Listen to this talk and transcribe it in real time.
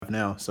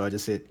now, so I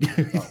just hit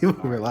Oh, we're all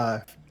right,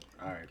 live.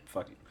 all right,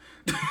 fuck it.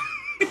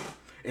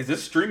 Is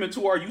this streaming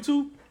to our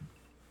YouTube?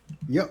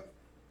 Yep.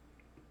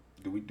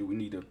 Do we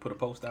need to put a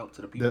post out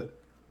to the people? The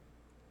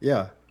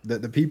yeah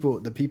the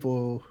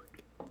people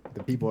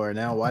are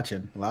now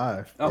watching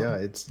live. Oh, Yeah,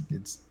 it's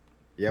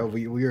yeah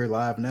we are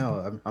live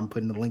now. I'm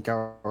putting the link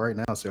out right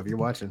now. So if you're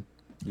watching,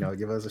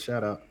 give us a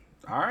shout out.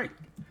 all right.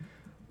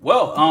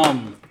 Well,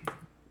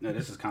 no,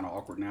 this is kind of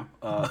awkward now.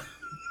 I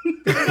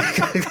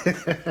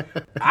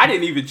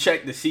didn't even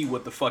check to see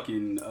what the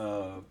fucking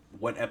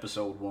what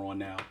episode we're on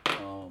now.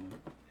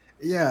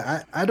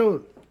 Yeah, I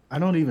don't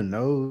even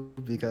know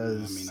I mean,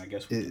 because I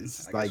guess we can.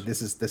 it's I like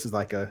guess. this is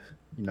like a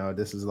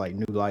this is like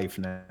new life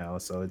now.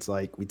 So it's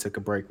like we took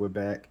a break, we're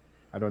back.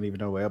 I don't even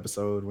know what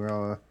episode we're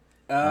on.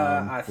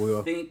 I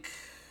We'll think.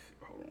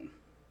 Hold on.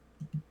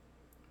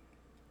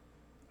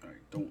 All right,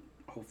 don't.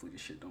 Hopefully,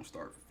 this shit don't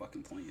start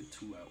fucking playing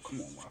too out.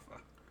 Come on, Wi-Fi.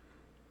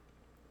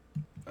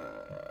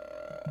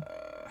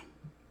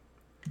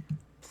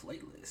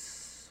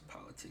 Playlist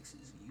politics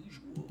as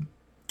usual.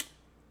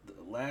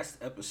 The last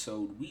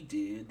episode we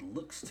did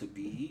looks to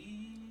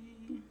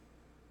be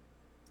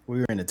we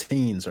were in the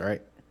teens,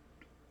 right?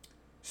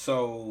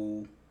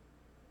 so.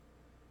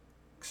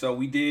 So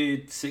we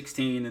did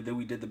 16, and then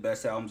we did the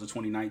best albums of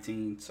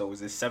 2019. So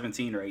is it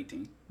 17 or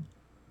 18?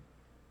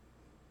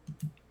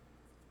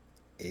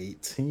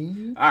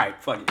 18. All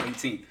right, fuck it,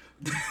 18.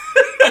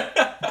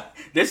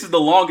 This is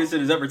the longest it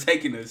has ever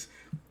taken us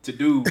to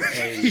do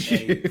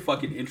a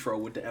fucking intro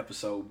with the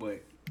episode,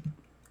 but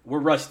we're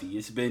rusty.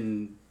 It's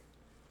been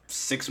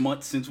 6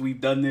 months since we've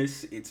done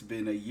this. It's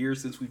been a year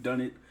since we've done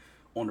it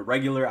on the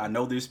regular. I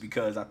know this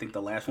because I think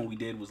the last one we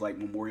did was like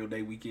Memorial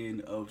Day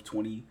weekend of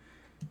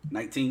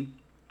 2019,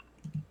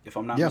 if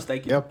I'm not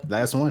mistaken. Yep,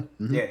 last one.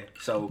 Yeah,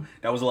 so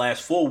that was the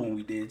last full one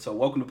we did. So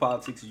welcome to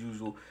Politics as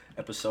Usual,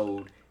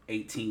 episode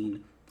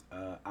 18.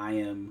 I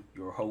am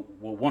your host,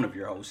 well, one of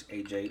your hosts,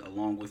 AJ.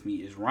 Along with me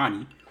is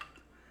Ronnie.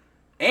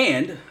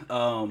 And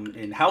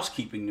in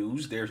housekeeping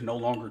news, there's no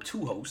longer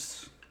two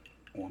hosts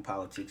on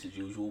Politics as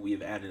Usual. We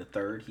have added a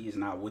third. He is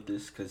not with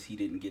us because he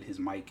didn't get his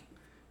mic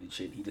and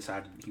shit. He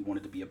decided he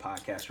wanted to be a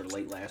podcaster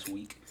late last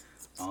week.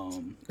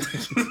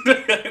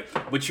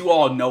 But you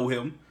all know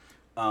him.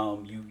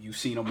 You've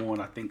seen him on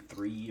I think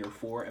 3 or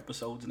 4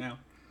 episodes now.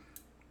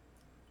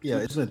 Yeah,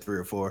 it's been 3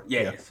 or 4.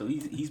 Yeah. So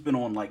he's been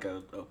on like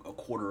a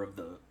quarter of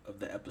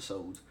the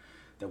episodes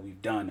that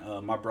we've done.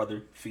 My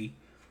brother Fee,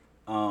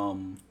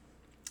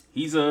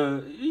 he's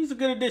a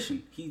good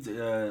addition. He's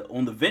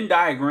on the Venn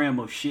diagram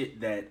of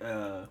shit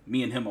that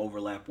me and him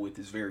overlap with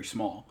is very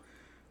small,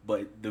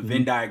 but the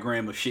Venn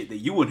diagram of shit that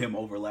you and him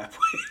overlap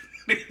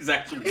with is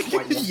actually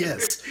quite large.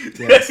 Yes.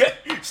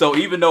 So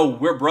even though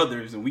we're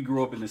brothers and we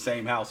grew up in the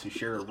same house and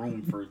share a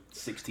room for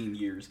 16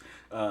 years,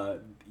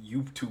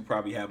 you two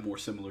probably have more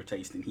similar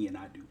taste than he and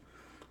I do.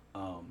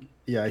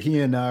 Yeah, he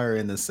and I are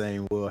in the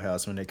same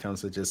wheelhouse when it comes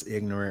to just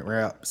ignorant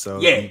rap.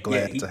 So Yeah, I'm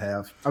glad yeah, to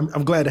have.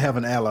 I'm glad to have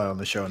an ally on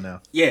the show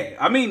now. Yeah,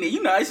 I mean,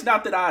 it's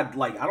not that I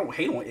don't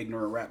hate on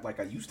ignorant rap like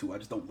I used to. I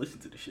just don't listen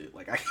to the shit.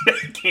 Like I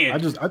can't. I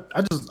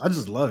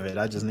just love it.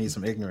 I just need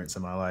some ignorance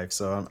in my life.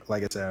 So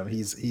like I said,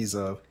 he's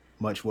a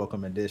much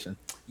welcome addition.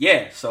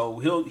 Yeah, so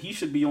he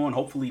should be on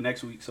hopefully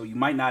next week. So you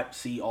might not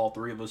see all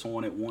three of us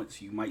on at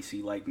once. You might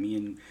see like me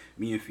and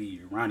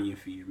Fee, or Ronnie and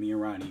Fee, or me and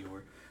Ronnie,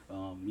 or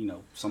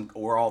some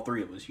or all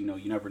three of us. You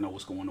never know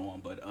what's going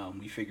on. But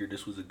we figured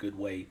this was a good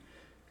way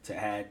to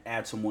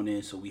add someone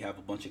in, so we have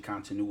a bunch of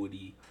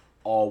continuity,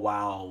 all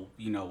while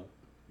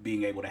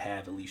being able to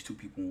have at least 2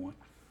 people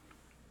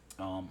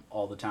on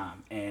all the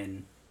time.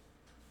 And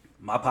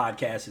my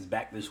podcast is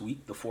back this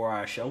week, the 4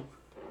 Hour Show.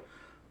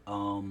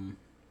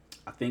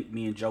 I think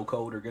me and Joe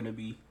Code are gonna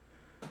be.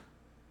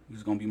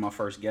 He's gonna be my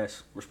first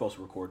guest. We're supposed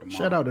to record tomorrow.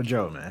 Shout out to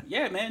Joe, man.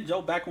 Yeah, man.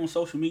 Joe back on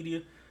social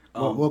media.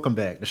 Welcome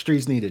back. The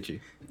streets needed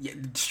you. Yeah,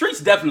 the streets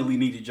definitely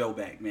needed Joe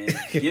back, man.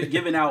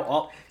 Giving out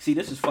all. See,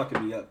 this is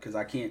fucking me up because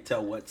I can't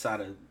tell what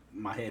side of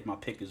my head my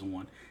pick is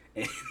on,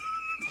 and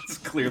it's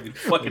clearly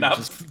fucking up.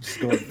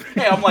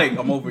 Hey,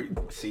 I'm over.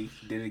 See,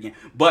 did it again.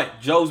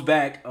 But Joe's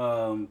back.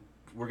 We're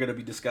gonna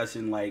be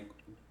discussing like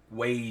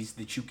ways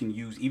that you can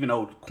use, even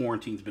though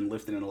quarantine's been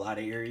lifted in a lot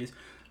of areas.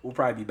 We'll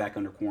probably be back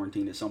under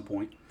quarantine at some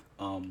point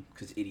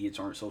because idiots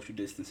aren't social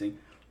distancing.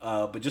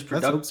 But just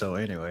let's hope so.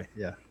 Anyway,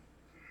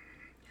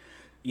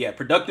 yeah,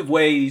 productive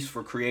ways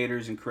for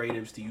creators and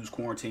creatives to use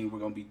quarantine. We're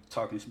going to be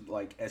talking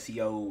like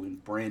SEO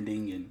and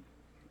branding and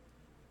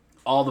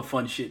all the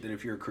fun shit that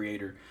if you're a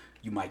creator,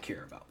 you might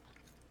care about.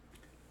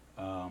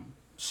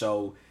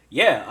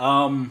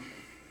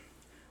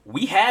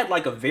 We had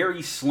like a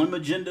very slim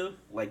agenda,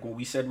 like when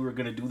we said we were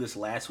going to do this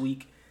last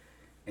week,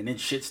 and then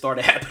shit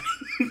started happening.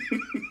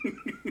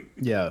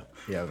 Yeah,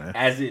 man.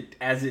 As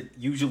it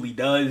usually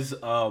does.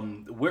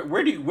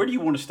 Where do you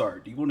want to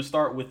start? Do you want to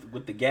start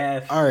with the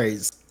gaff? All right.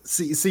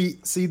 See.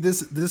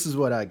 This is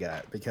what I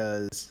got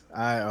because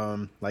I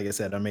like I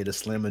said, I made a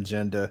slim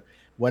agenda.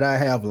 What I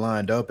have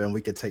lined up, and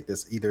we could take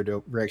this either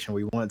direction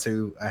we want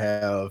to. I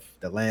have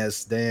The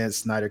Last Dance,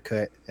 Snyder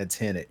Cut, and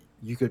Tenet.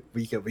 we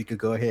could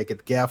go ahead and get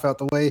the gaff out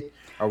the way,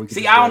 or we could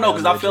See, just I go don't know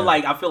down because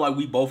that I feel like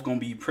we both gonna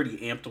be pretty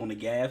amped on the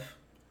gaff.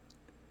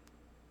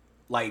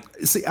 Like,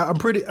 see, I'm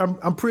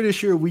pretty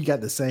sure we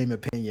got the same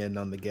opinion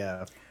on the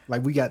gaff.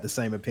 Like, we got the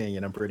same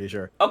opinion. I'm pretty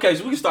sure. okay,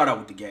 so we can start out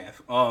with the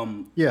gaff.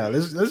 Yeah,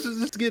 let's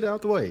just get it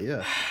out the way.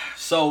 Yeah.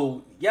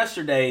 So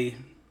yesterday,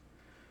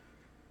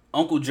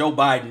 Uncle Joe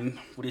Biden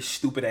with his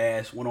stupid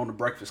ass went on the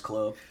Breakfast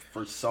Club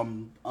for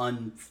some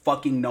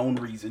unfucking known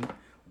reason.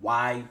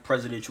 Why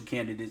presidential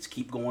candidates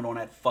keep going on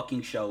that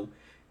fucking show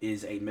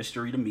is a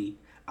mystery to me.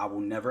 I will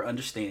never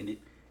understand it.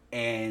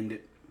 And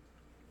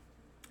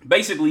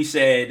basically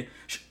said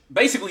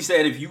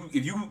if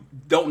you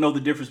don't know the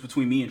difference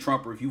between me and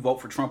Trump, or if you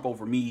vote for Trump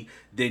over me,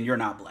 then you're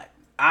not black.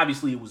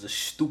 Obviously, it was a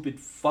stupid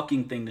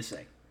fucking thing to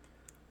say.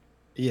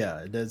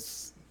 Yeah,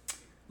 that's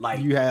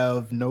like you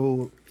have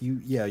no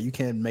you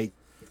can't make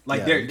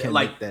like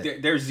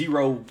there's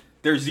zero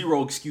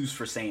excuse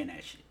for saying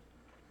that shit.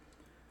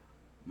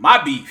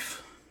 My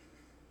beef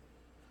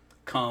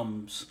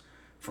comes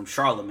from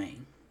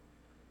Charlemagne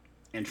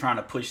and trying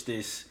to push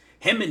this.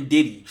 Him and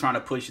Diddy trying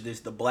to push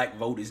this. The black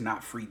vote is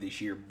not free this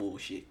year.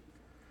 Bullshit.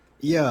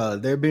 Yeah,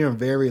 they're being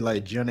very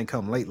like Johnny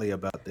come lately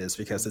about this,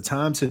 because the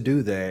time to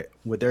do that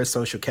with their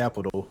social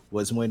capital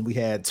was when we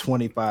had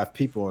 25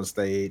 people on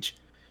stage.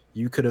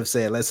 You could have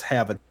said, let's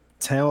have a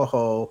town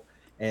hall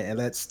and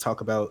let's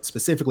talk about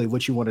specifically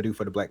what you want to do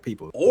for the black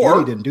people. Or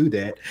he didn't do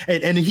that.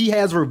 And he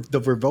has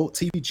the Revolt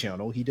TV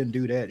channel. He didn't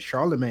do that.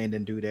 Charlemagne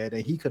didn't do that.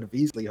 And he could have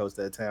easily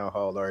hosted a town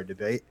hall or a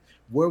debate.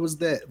 Where was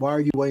that? Why are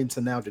you waiting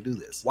till now to do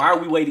this? Why are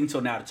we waiting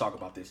till now to talk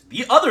about this?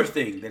 The other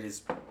thing that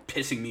is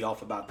pissing me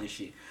off about this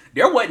shit,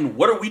 there wasn't,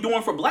 what are we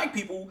doing for black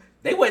people?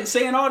 They wasn't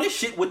saying all this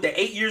shit with the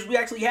 8 years we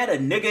actually had a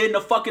nigga in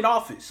the fucking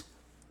office.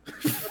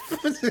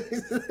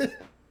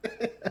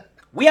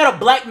 We had a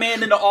black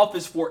man in the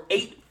office for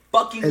 8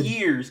 fucking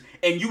years,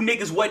 and you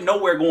niggas wasn't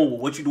nowhere going, well,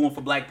 what you doing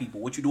for black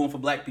people? What you doing for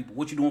black people?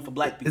 What you doing for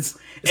black people?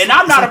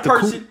 I'm not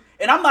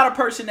a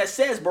person that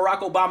says Barack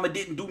Obama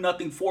didn't do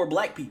nothing for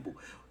black people.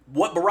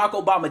 What Barack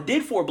Obama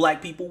did for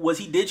black people was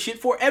he did shit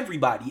for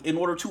everybody in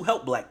order to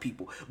help black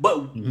people.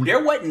 But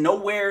there wasn't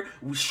nowhere,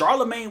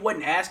 Charlemagne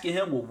wasn't asking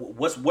him, well,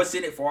 what's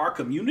in it for our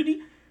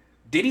community?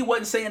 Diddy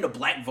wasn't saying the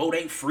black vote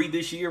ain't free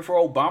this year for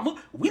Obama.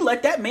 We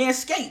let that man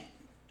skate.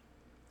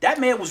 That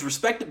man was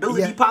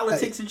respectability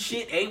politics and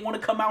shit. Ain't want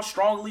to come out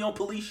strongly on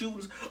police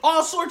shootings.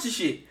 All sorts of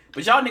shit.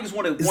 But y'all niggas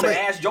want to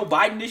ask Joe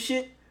Biden this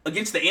shit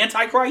against the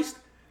Antichrist?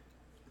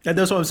 And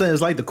that's what I'm saying.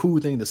 It's like the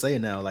cool thing to say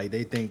now. Like,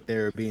 they think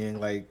they're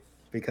being like,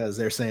 because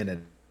they're saying it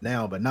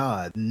now. But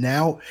nah,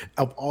 now,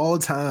 of all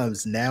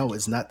times, now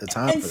is not the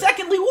time. And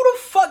secondly, who the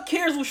fuck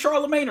cares what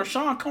Charlemagne or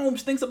Sean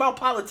Combs thinks about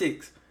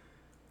politics?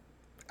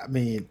 I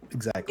mean,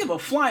 exactly. Give a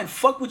flying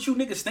fuck what you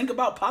niggas think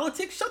about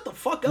politics? Shut the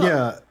fuck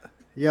up.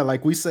 Yeah,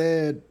 like we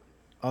said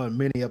on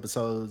many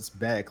episodes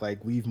back, like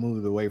we've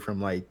moved away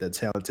from like the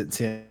talented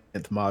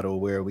 10th model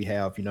where we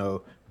have,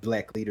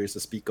 black leaders to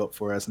speak up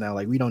for us now.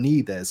 Like, we don't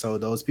need that. So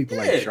those people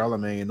like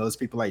Charlemagne and those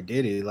people like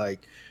Diddy,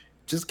 like,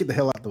 just get the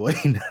hell out the way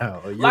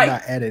now. You're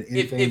not adding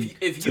anything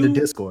to the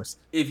discourse.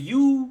 If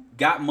you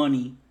got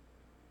money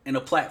and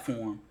a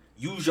platform,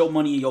 use your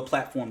money and your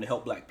platform to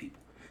help black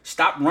people.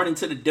 Stop running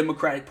to the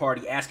Democratic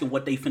Party asking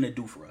what they finna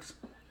do for us.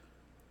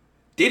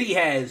 Diddy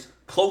has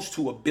close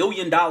to $1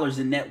 billion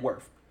in net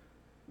worth.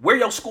 Where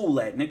your school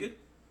at, nigga?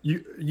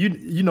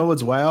 You know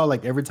what's wild?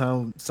 Like, every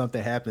time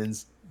something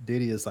happens,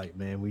 Diddy is like,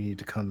 man, we need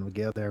to come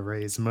together and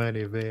raise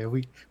money,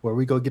 man. Where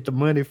we go get the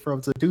money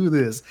from to do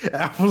this?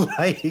 I'm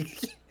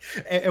like,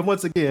 and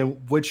once again,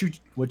 what you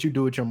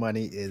do with your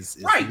money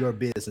is your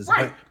business.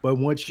 Right. But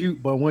once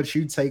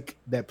you take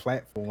that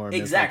platform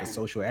as like a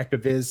social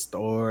activist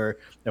or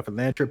a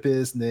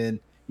philanthropist, then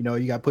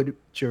you got to put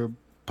your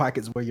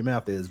pockets where your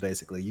mouth is.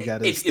 Basically, you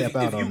got to step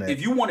out on that.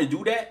 If you want to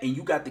do that and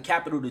you got the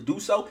capital to do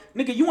so,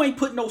 nigga, you ain't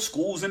putting no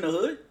schools in the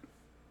hood.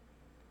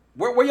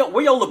 Where your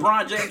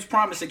LeBron James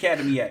Promise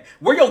Academy at?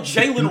 Where your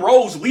Jalen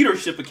Rose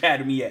Leadership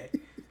Academy at?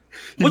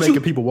 You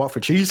making people walk for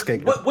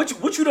cheesecake.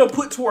 What you done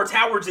put towards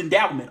Howard's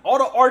endowment? All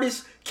the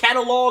artists,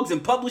 catalogs,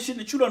 and publishing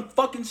that you done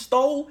fucking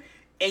stole,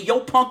 and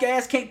your punk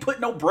ass can't put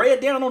no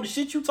bread down on the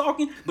shit you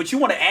talking, but you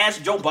want to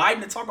ask Joe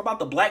Biden to talk about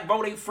the black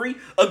vote ain't free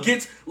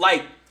against,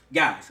 like,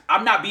 guys,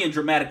 I'm not being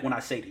dramatic when I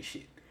say this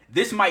shit.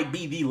 This might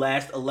be the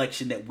last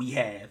election that we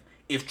have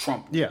if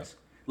Trump wins. Yeah.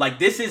 Like,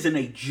 this isn't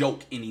a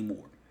joke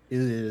anymore. It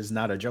is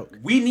not a joke.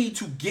 We need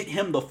to get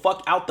him the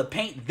fuck out the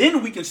paint.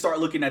 Then we can start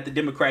looking at the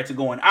Democrats and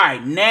going, all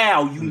right,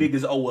 now you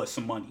niggas owe us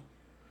some money.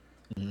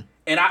 Mm-hmm.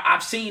 And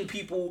I've seen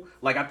people,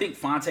 like, I think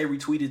Fonte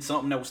retweeted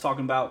something that was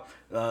talking about,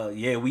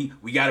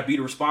 we got to be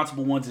the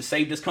responsible ones to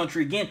save this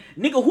country again.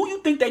 Nigga, who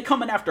you think they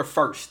coming after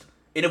first?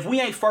 And if we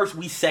ain't first,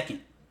 we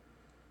second.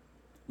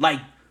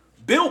 Like,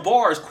 Bill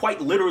Barr is quite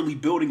literally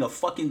building a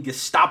fucking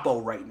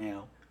Gestapo right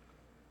now.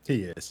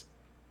 He is.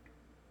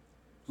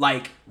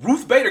 Like,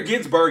 Ruth Bader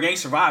Ginsburg ain't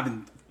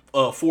surviving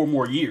 4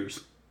 more years.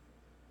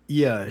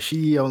 Yeah,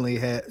 she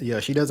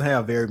doesn't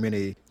have very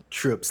many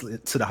trips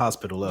to the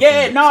hospital.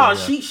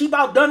 She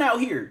about done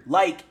out here.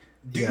 Like,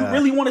 Do you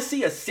really want to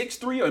see a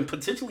 6-3 and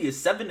potentially a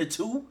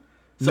 7-2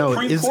 No,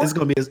 Supreme it's Court?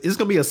 it's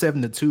gonna be a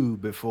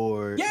 7-2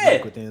 before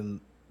Yeah.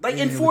 within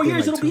In 4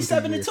 years, like it'll be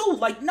 7-2.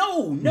 Like,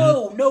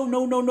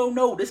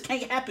 no. This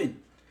can't happen.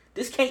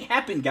 This can't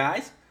happen,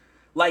 guys.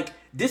 Like,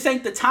 this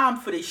ain't the time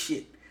for this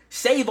shit.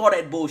 Save all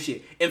that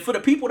bullshit. And for the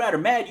people that are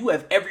mad, you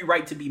have every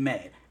right to be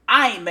mad.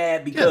 I ain't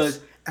mad because...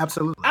 Yes,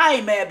 absolutely. I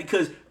ain't mad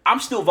because I'm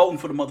still voting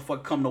for the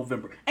motherfucker come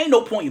November. Ain't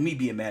no point in me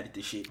being mad at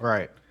this shit.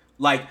 Right.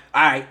 Like,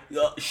 all right,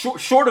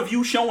 short of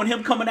you showing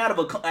him coming out of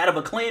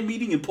a Klan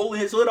meeting and pulling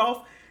his hood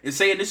off and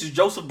saying this is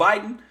Joseph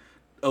Biden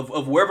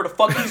of wherever the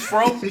fuck he's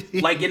from,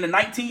 like in the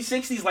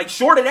 1960s, like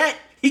short of that,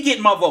 he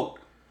getting my vote.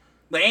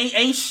 Like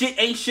ain't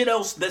shit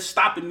else that's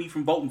stopping me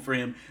from voting for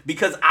him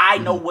because I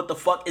know what the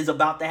fuck is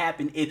about to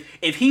happen.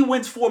 If he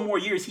wins 4 more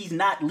years, he's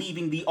not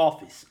leaving the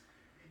office.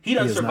 He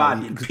doesn't survive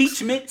the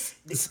impeachment.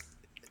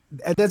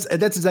 And that's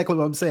exactly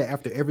what I'm saying.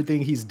 After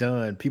everything he's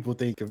done, people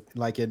think of,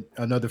 like in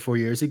another 4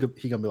 years, he gonna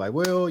be like,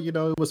 well,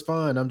 it was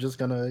fun. I'm just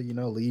gonna,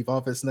 leave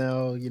office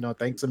now.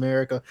 Thanks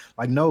America.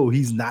 Like, no,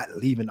 he's not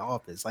leaving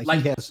office. Like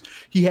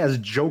he has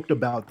joked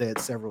about that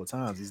several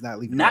times. He's not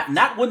leaving.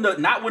 Not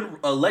when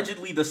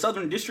allegedly the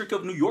Southern District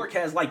of New York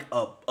has like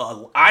a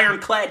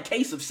ironclad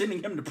case of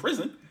sending him to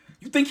prison.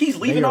 You think he's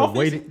leaving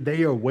office?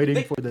 They are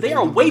waiting for the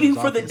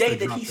day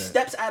that he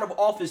steps out of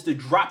office to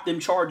drop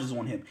them charges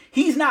on him.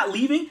 He's not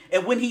leaving,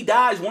 and when he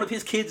dies, one of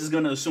his kids is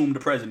going to assume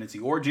the presidency,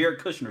 or Jared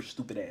Kushner's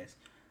stupid ass.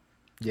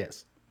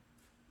 Yes.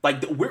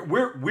 Like,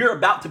 we're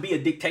about to be a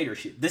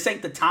dictatorship. This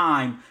ain't the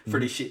time for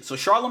this shit. So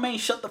Charlemagne,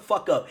 shut the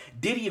fuck up.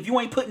 Diddy, if you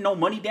ain't putting no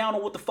money down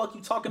on what the fuck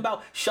you talking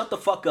about, shut the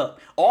fuck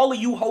up. All of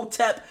you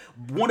Hotep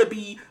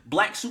wannabe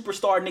black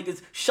superstar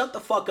niggas, shut the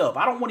fuck up.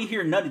 I don't want to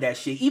hear none of that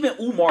shit. Even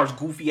Umar's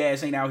goofy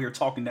ass ain't out here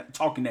talking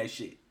that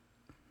shit.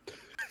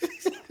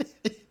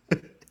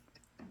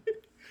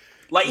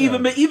 Like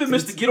even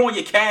Mr. Get on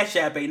your Cash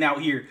App ain't out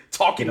here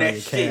talking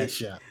that shit.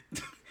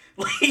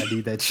 Like, I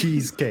need that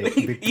cheesecake,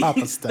 Big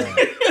Papa style.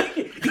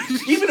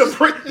 Even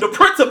the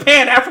Prince of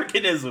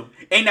Pan-Africanism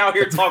ain't out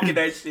here talking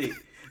that shit.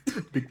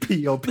 Big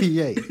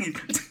P.O.P.A.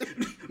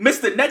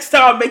 Mr. Next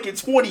Time Making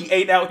 20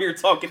 ain't out here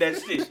talking that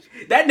shit.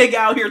 That nigga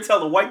out here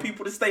telling white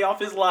people to stay off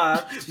his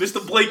live. Mr.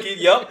 Blinken,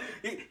 yup.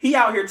 He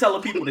out here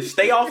telling people to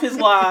stay off his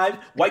live,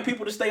 white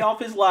people to stay off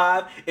his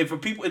live, and for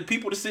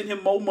people to send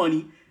him more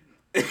money.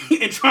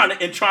 and trying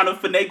to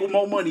finagle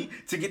more money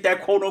to get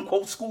that quote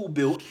unquote school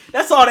built.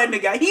 That's all that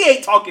nigga. He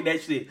ain't talking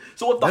that shit.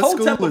 So if the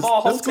Hotep of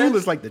all Hoteps, school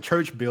is like the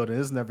church building.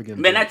 It's never gonna.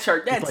 Man, that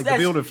church. That's the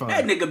building fund.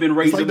 That nigga been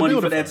raising money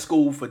for that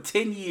school for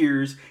 10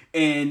 years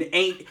and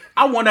ain't.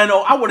 I want to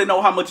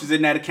know how much is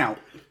in that account.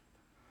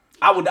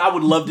 I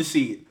would love to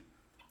see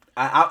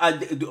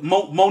it.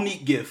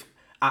 Monique gift.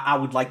 I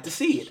would like to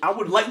see it. I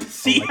would like to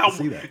see I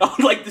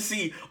would like to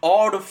see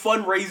all the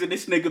fundraising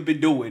this nigga been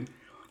doing.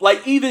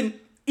 Like even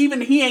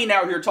he ain't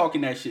out here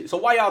talking that shit. So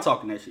why y'all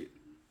talking that shit?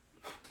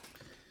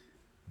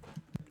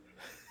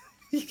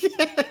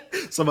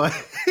 Somebody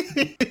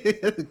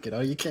get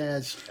all your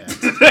cash.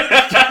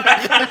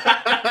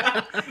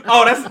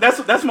 Oh,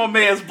 that's my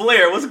man's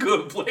Blair. What's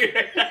good,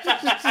 Blair?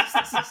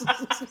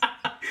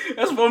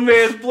 That's my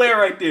man's Blair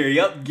right there.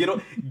 Yep,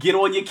 get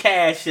on your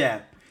Cash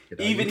App.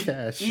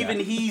 Even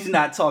he's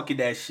not talking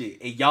that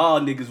shit, and y'all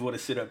niggas want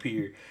to sit up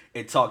here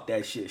and talk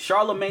that shit.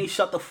 Charlemagne,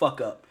 shut the fuck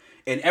up.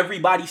 And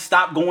everybody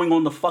stop going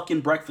on the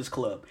fucking Breakfast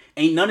Club.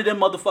 Ain't none of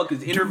them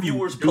motherfuckers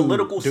interviewers,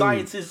 political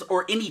sciences,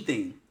 or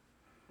anything.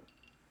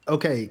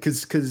 Okay,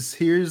 because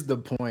here's the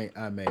point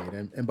I made.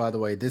 And by the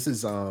way, this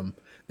is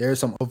there's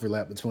some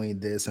overlap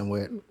between this and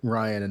what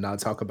Ryan and I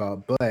talk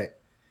about.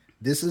 But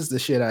this is the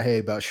shit I hate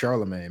about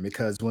Charlemagne,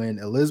 because when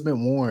Elizabeth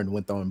Warren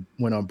went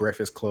on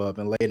Breakfast Club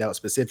and laid out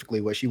specifically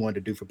what she wanted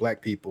to do for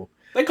black people,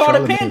 they called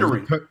it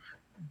pandering.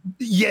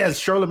 Yes,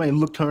 Charlemagne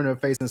looked her in her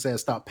face and said,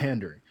 "Stop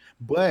pandering."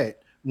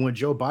 But when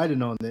Joe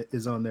Biden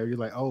is on there, you're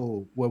like,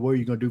 oh, well, what are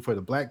you gonna do for the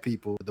black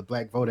people? The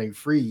black vote ain't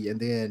free. And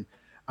then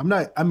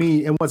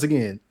and once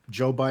again,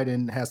 Joe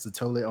Biden has to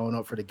totally own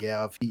up for the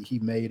gaffe. He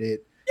made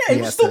it. Yeah,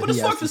 he was stupid as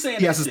fuck for saying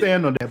that. He has to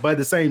stand on that. But at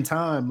the same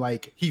time,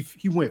 like he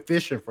went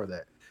fishing for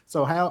that.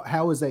 So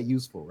how is that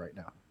useful right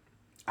now?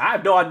 I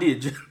have no idea.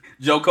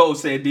 Joe Cole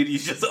said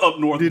Diddy's just up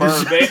north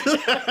bird, man.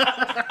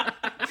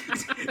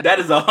 That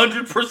is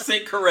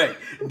 100% correct.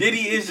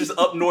 Diddy is just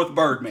up north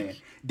Birdman.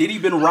 Diddy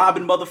been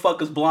robbing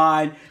motherfuckers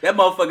blind. That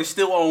motherfucker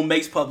still own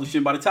Mace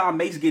Publishing. By the time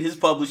Mace get his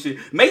publishing,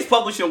 Mace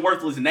Publishing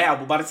worthless now,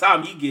 but by the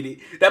time he get it,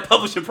 that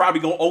publishing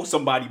probably gonna owe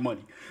somebody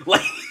money.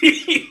 Like,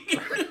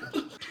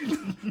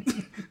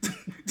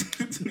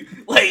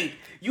 like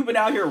you been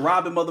out here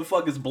robbing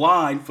motherfuckers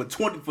blind for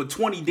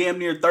 20 damn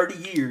near 30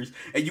 years,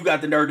 and you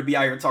got the nerve to be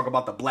out here talking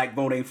about the black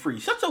vote ain't free.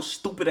 Shut your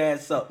stupid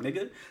ass up,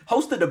 nigga.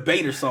 Host a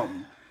debate or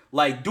something.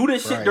 Like, do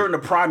this shit during the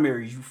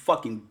primaries, you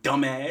fucking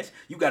dumbass.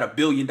 You got $1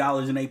 billion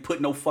and ain't put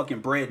no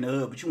fucking bread in the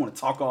hood, but you want to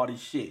talk all this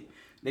shit,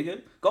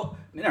 nigga. Go.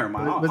 Never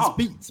mind. But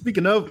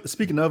speaking of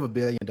 $1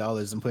 billion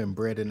and putting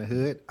bread in the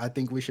hood, I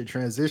think we should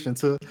transition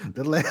to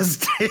The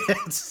Last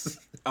Dance.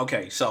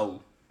 Okay,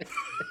 so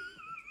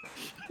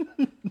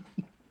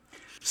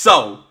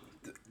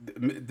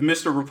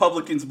Mr.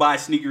 Republicans buy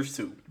sneakers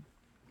too.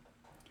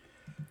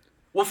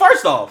 Well,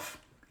 first off,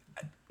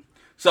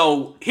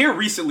 so here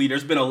recently,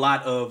 there's been a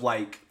lot of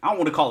like, I don't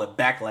want to call it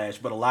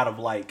backlash, but a lot of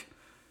like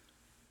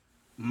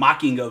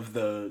mocking of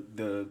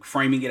the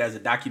framing it as a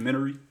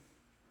documentary.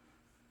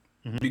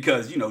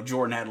 Because,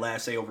 Jordan had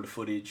last say over the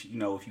footage,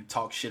 if you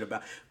talk shit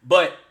about.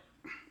 But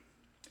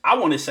I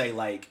want to say,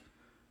 like,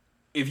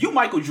 if you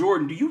Michael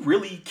Jordan, do you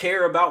really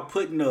care about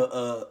putting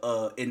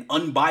an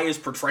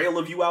unbiased portrayal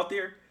of you out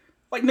there?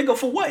 Like, nigga,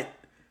 for what?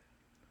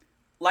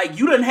 Like,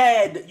 you done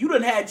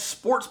had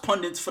sports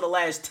pundits for the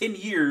last 10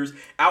 years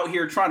out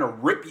here trying to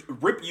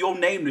rip your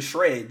name to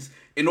shreds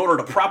in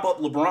order to prop up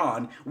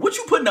LeBron. What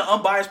you putting an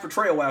unbiased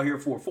portrayal out here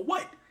for? For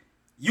what?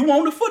 You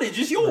own the footage.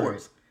 It's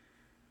yours.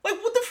 Right.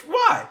 Like,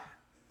 why?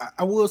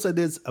 I will say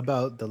this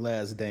about The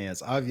Last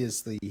Dance.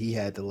 Obviously, he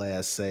had the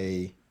last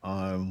say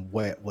on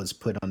what was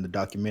put on the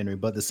documentary,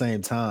 but at the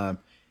same time,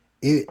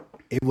 it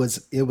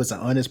was an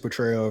honest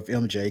portrayal of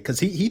MJ because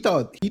he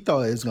thought it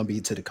was gonna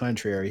be to the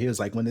contrary. He was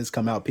like, when this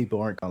come out,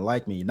 people aren't gonna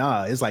like me.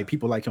 Nah, it's like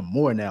people like him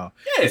more now.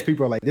 Yeah. Because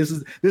people are like, this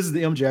is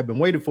the MJ I've been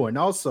waiting for, and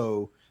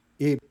also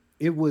it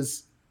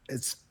was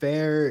as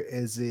fair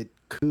as it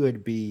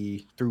could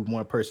be through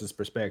one person's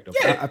perspective.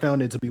 Yeah. I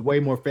found it to be way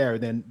more fair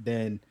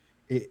than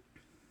it.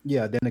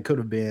 Yeah, then it could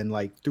have been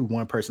like through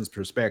one person's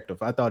perspective.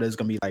 I thought it was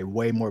gonna be like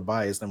way more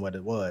biased than what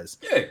it was.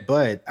 Yeah,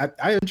 but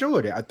I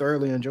enjoyed it. I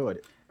thoroughly enjoyed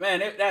it. Man,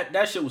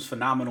 that shit was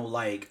phenomenal.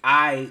 Like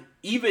I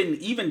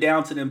even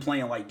down to them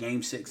playing like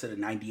Game 6 of the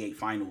 '98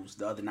 finals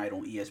the other night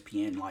on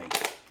ESPN.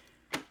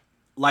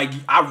 Like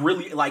I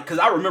really like because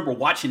I remember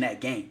watching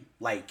that game.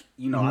 Like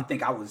I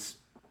think I was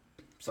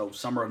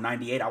summer of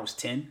 '98. I was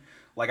 10.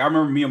 Like I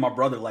remember me and my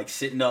brother like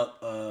sitting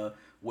up.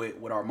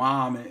 With our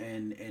mom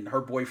and her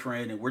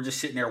boyfriend, and we're just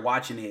sitting there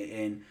watching it,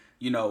 and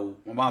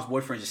my mom's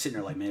boyfriend just sitting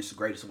there like, man, it's the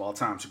greatest of all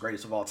time. It's the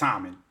greatest of all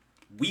time. And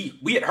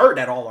we had heard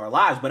that all our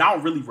lives, but I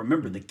don't really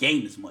remember the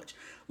game as much.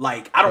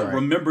 Like I don't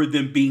remember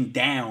them being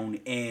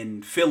down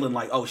and feeling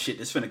like, oh shit,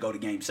 this finna go to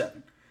Game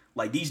 7.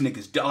 Like these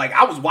niggas, like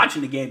I was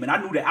watching the game and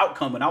I knew the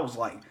outcome, and I was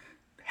like,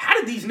 how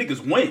did these niggas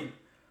win?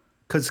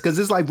 Because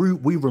it's like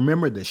we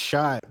remember the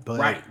shot,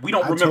 but we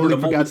don't remember the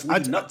moments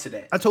leading up to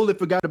that. I totally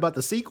forgot about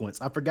the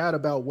sequence. I forgot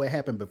about what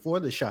happened before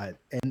the shot,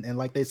 and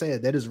like they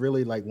said, that is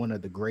really like one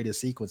of the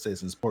greatest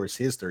sequences in sports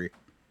history.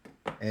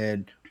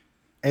 And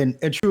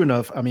true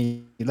enough, I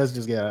mean, let's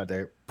just get out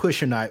there.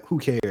 Push or not, who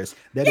cares?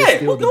 That is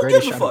still the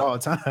greatest shot of all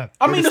time.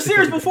 I mean, the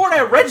series before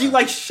that, Reggie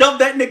like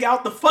shoved that nigga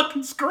out the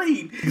fucking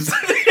screen in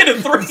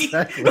a three.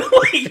 Exactly.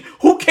 Like,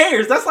 who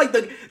cares? That's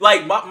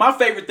like my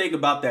favorite thing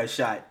about that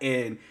shot.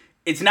 And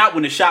it's not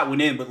when the shot went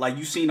in, but like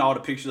you've seen all the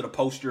pictures of the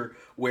poster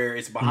where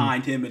it's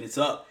behind him and it's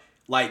up.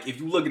 Like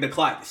if you look at the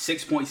clock,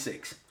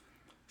 6.6.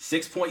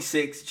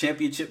 6.6,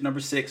 championship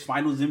number 6,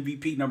 finals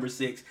MVP number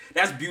 6.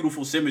 That's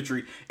beautiful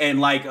symmetry. And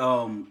like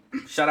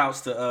shout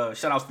outs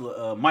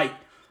to Mike.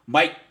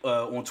 Mike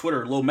on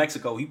Twitter, Lil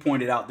Mexico, he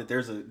pointed out that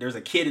there's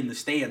a kid in the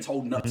stands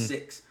holding up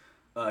 6.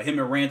 Him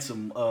and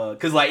Ransom,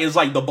 because like it's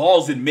like the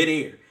ball's in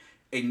midair.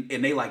 And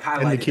they like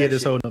highlighted and the kid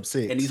is shit. holding up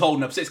 6. And he's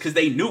holding up 6 because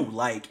they knew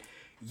like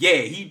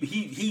yeah,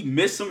 he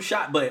missed some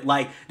shot, but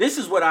like this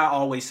is what I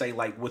always say,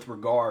 like with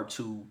regard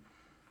to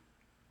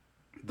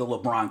the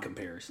LeBron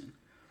comparison.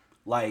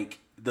 Like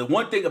the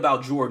one thing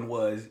about Jordan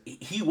was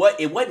it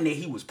wasn't that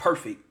he was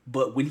perfect,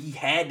 but when he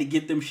had to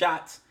get them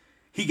shots,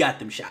 he got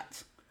them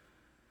shots.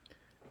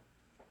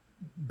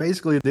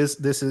 Basically,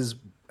 this is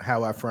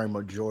how I frame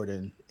up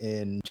Jordan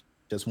in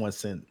just one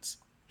sentence.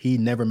 He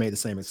never made the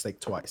same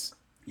mistake twice.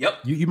 Yep.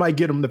 You might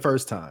get him the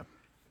first time.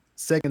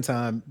 Second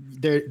time,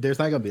 there's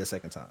not gonna be a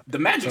second time. The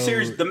Magic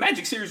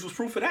series was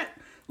proof of that.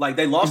 Like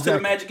they lost to the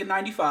Magic in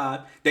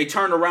 '95. They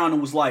turned around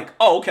and was like,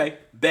 "Oh, okay,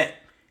 bet."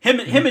 Him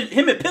and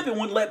Pippen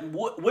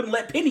wouldn't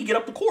let Penny get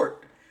up the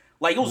court.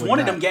 Like it was one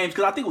of them games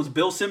because I think it was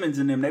Bill Simmons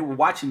and them. They were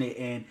watching it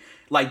and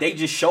like they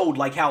just showed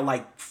like how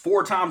like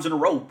 4 times in a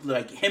row,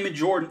 like him and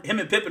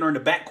Pippen are in the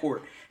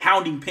backcourt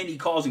hounding Penny,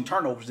 causing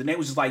turnovers, and they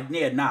was just like,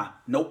 "Yeah, nah,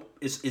 nope,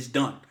 it's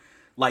done."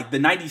 Like the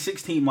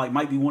 '96 team, like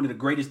might be one of the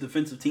greatest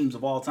defensive teams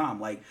of all time.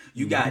 Like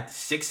you got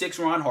 6'6"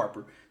 Ron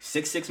Harper,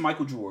 6'6"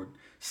 Michael Jordan,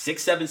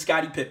 6'7"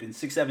 Scottie Pippen,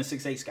 6'7",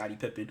 6'8" Scottie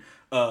Pippen,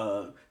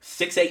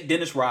 6'8"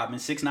 Dennis Rodman,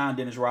 6'9"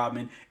 Dennis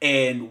Rodman,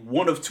 and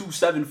one of 2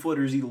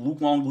 7-footers, either Luke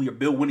Longley or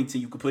Bill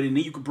Winnington. You could put in.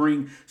 Then you could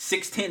bring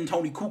 6'10"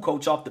 Tony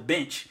Kukoc off the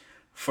bench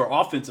for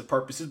offensive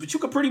purposes, but you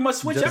could pretty much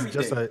switch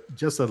everything.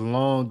 Just a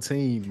long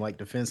team, like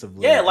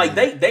defensively. Yeah, like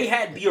they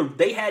had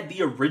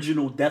the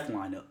original death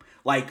lineup.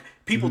 Like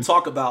people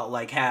talk about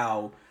like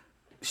how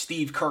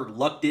Steve Kerr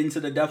lucked into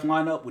the death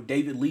lineup with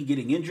David Lee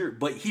getting injured,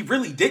 but he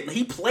really didn't.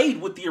 He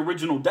played with the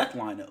original death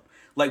lineup.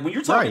 Like when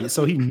you're talking,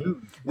 so he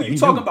knew. When you're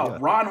talking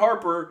about Ron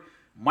Harper,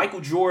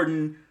 Michael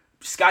Jordan,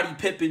 Scottie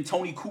Pippen,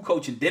 Tony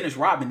Kukoc, and Dennis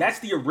Rodman, that's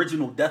the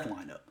original death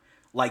lineup.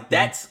 Like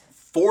that's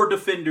 4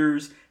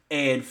 defenders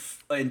and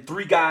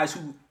 3 guys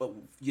who,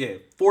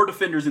 4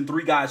 defenders and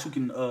 3 guys who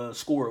can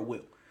score at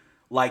will.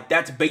 Like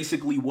that's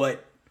basically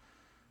what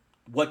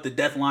the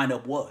death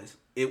lineup was.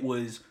 It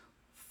was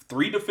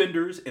 3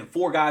 defenders and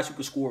 4 guys who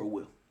could score at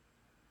will.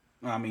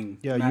 I mean,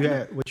 Yeah, not, you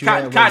had what you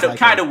kind, had kind was of, like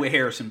kind of with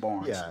Harrison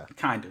Barnes. Yeah.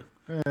 Kind of.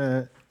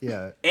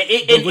 Yeah.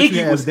 And What you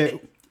Iggy had was there,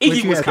 what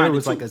Iggy you was had there kind of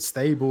was like too. a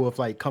stable of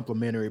like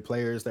complementary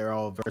players. They're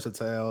all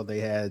versatile. They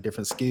had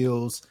different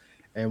skills,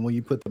 and when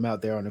you put them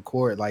out there on the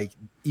court, like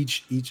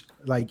each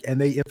like,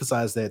 and they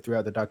emphasized that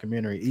throughout the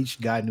documentary.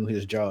 Each guy knew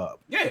his job,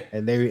 Yeah.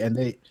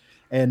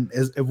 and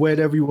as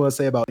whatever you want to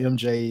say about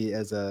MJ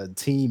as a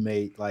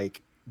teammate,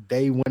 like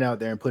they went out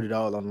there and put it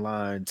all on the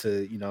line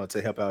to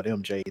to help out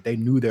MJ. They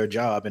knew their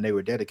job and they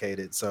were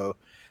dedicated. So,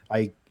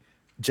 like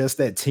just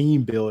that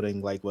team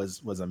building like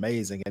was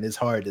amazing, and it's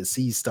hard to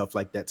see stuff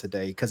like that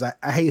today because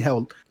I hate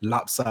how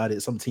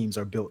lopsided some teams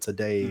are built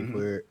today Mm-hmm.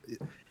 where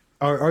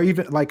or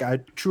even like I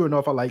true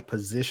enough I like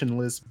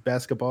positionless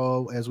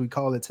basketball as we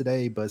call it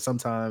today, but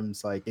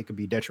sometimes like it could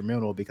be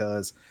detrimental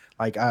because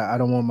like I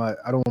don't want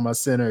my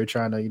center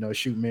trying to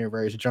shoot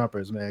mid-range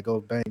jumpers, man,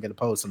 go bang in the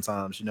post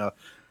sometimes,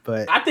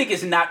 but I think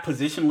it's not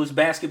positionless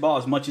basketball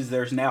as much as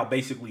there's now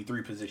basically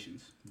three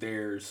positions.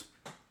 There's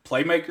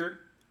playmaker,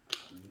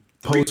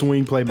 post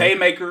wing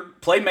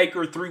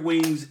playmaker, three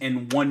wings,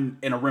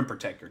 and a rim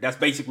protector. That's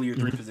basically your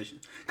three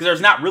positions. Because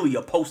there's not really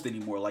a post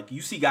anymore. Like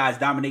you see guys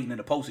dominating in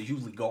the post, it's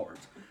usually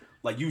guards.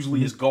 Like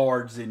usually it's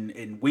guards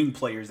and wing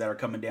players that are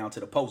coming down to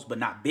the post, but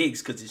not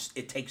bigs because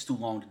it takes too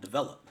long to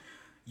develop.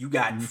 You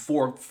got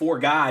four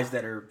guys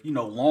that are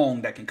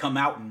long that can come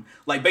out and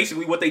like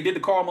basically what they did to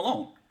Karl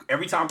Malone.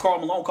 Every time Karl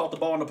Malone caught the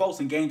ball in the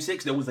post in Game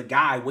 6, there was a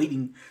guy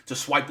waiting to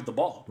swipe at the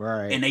ball,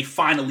 right? And they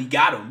finally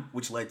got him,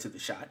 which led to the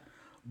shot.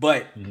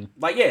 But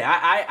like, yeah,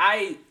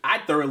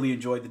 I thoroughly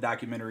enjoyed the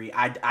documentary.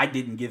 I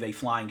didn't give a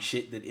flying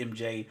shit that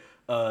MJ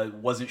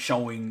wasn't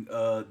showing,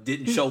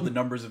 didn't show the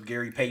numbers of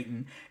Gary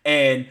Payton.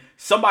 And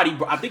somebody,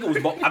 I think it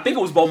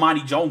was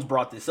Bomani Jones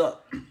brought this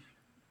up.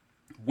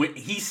 When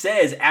he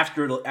says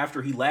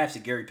after he laughs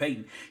at Gary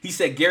Payton, he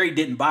said Gary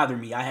didn't bother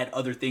me. I had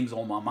other things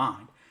on my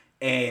mind,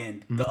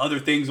 and the other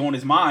things on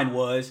his mind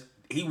was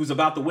he was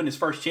about to win his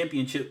first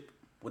championship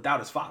without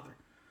his father.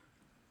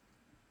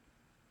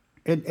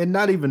 And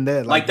not even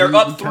that. Like they're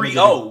up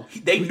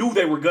 3-0. They knew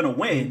they were going to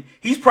win.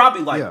 He's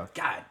probably like,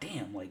 God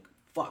damn, like,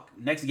 fuck.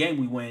 Next game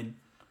we win,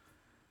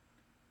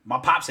 my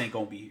pops ain't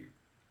going to be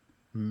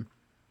here.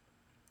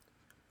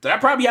 So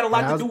that probably had a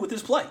lot to do with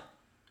his play.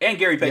 And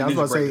Gary Payton is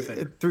a great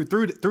defender.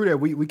 Through that,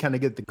 we kind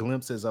of get the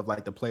glimpses of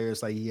like the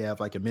players like he have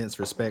like immense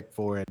respect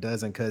for and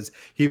doesn't, because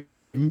he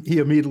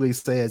immediately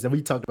says, and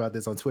we talked about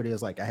this on Twitter,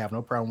 it's like, I have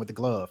no problem with the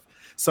glove.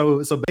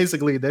 So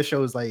basically that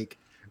shows like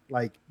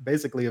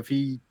basically if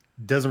he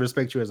doesn't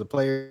respect you as a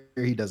player,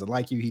 he doesn't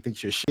like you, he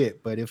thinks you're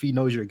shit. But if he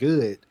knows you're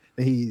good,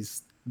 then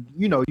he's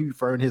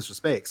you've earned his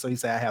respect. So he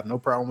said, I have no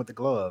problem with the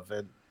glove.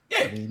 And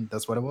yeah, I mean,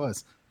 that's what it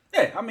was.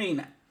 Yeah, I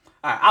mean,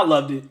 I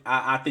loved it.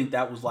 I think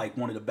that was like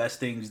one of the best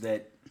things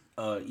that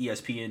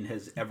ESPN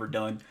has ever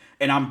done.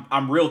 And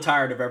I'm real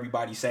tired of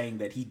everybody saying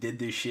that he did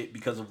this shit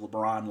because of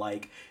LeBron.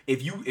 Like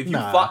if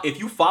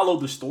you follow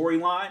the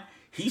storyline,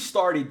 he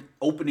started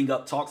opening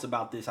up talks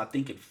about this, I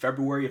think in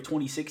February of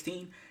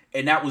 2016.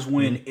 And that was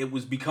when it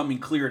was becoming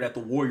clear that the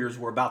Warriors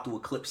were about to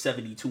eclipse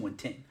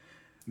 72-10.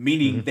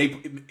 Meaning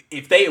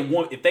if they had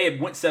went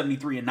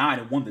 73-9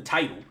 and won the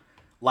title,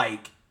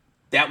 like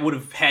that would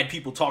have had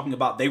people talking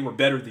about they were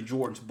better than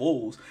Jordan's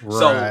Bulls. Right.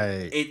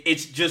 So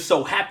it's just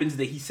so happens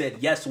that he said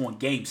yes on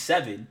Game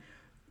 7.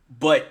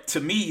 But to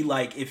me,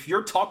 like if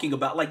you're talking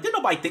about like, didn't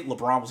nobody think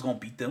LeBron was going to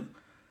beat them?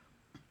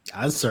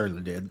 I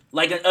certainly did.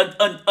 Like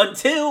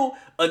until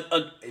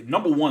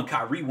number one,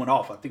 Kyrie went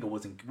off. I think it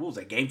was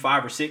Game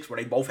 5 or 6 where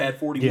they both had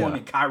 41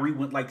 and Kyrie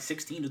went like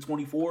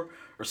 16-24 or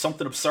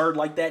something absurd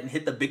like that and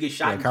hit the biggest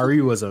shot. Yeah,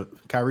 Kyrie was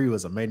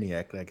a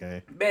maniac that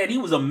game. Man, he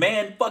was a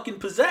man fucking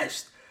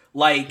possessed.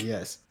 Like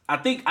yes. I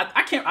think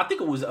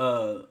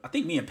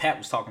me and Pat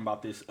was talking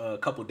about this a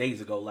couple of days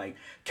ago. Like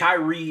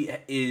Kyrie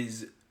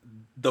is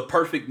the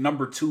perfect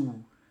number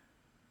 2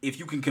 if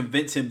you can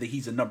convince him that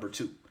he's a number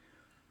 2.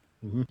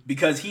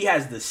 Because he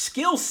has the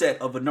skill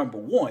set of a number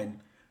 1,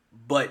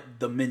 but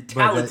the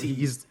mentality,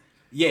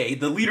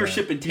 the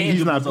leadership and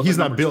tangibles. He's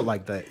not built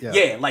like that.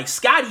 Yeah, like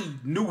Scotty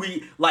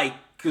knew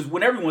because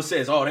when everyone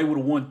says, "Oh, they would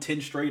have won 10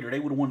 straight or they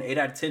would have won 8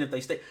 out of 10 if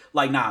they stayed,"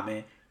 like, nah,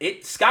 man.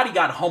 Scotty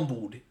got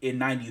humbled in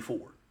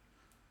 '94.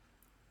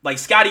 Like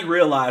Scotty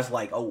realized,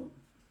 like, oh,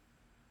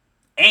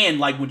 and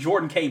like when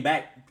Jordan came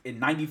back in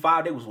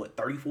 '95, they was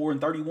 34 and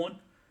 31.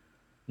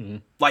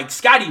 Like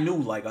Scotty knew,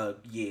 like, I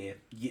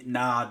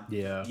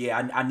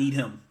need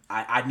him.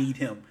 I need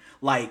him.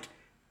 Like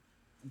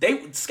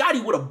Scotty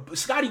would have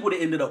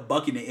ended up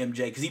bucking at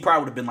MJ because he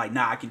probably would have been like,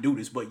 nah, I can do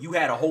this. But you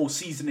had a whole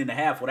season and a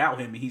half without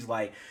him, and he's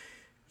like,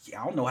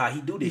 yeah, I don't know how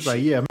he do this. He's shit.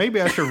 Like, yeah, maybe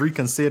I should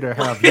reconsider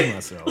how I view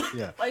myself.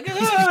 Yeah, like, I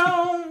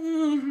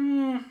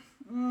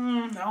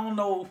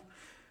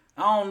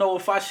don't know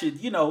if I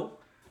should,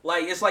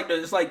 like it's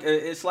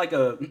like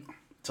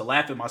to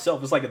laugh at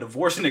myself. It's like a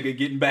divorced nigga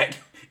getting back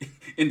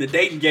in the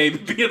dating game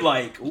and being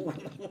like, ooh.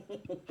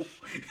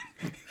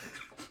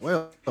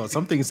 Well,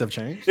 some things have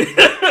changed.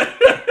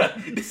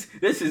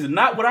 This is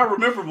not what I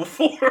remember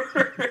before.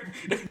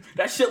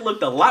 That shit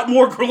looked a lot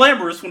more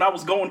glamorous when I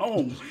was going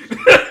home.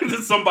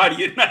 than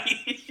somebody at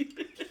night.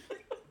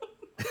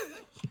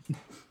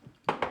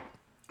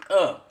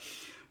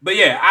 But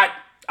yeah,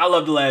 I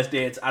love The Last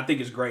Dance. I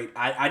think it's great.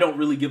 I don't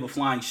really give a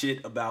flying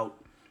shit about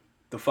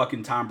the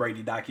fucking Tom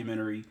Brady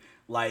documentary.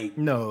 Like,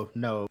 no,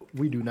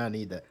 we do not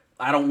need that.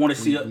 I don't want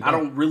to see. I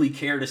don't really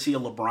care to see a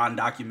LeBron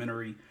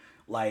documentary.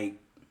 Like,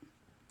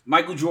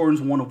 Michael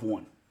Jordan's one of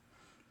one,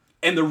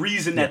 and the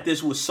reason that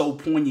this was so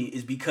poignant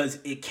is because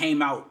it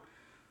came out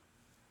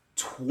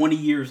 20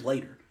 years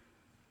later.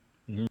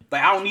 Mm-hmm.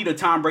 Like, I don't need a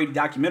Tom Brady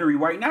documentary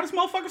right now. This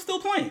motherfucker's still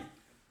playing.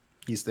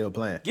 He's still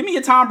playing. Give me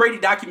a Tom Brady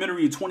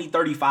documentary in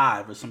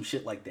 2035 or some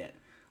shit like that.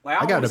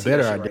 Like, I got a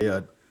better idea.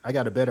 Right, I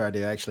got a better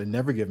idea. Actually,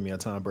 never give me a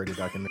Tom Brady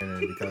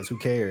documentary because who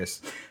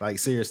cares? Like,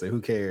 seriously,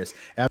 who cares?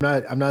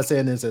 I'm not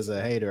saying this as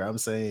a hater. I'm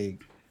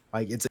saying,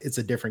 like, it's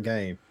a different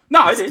game.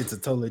 No, it is. It's a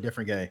totally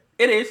different game.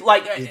 It is.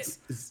 Like, it's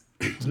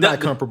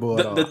not comparable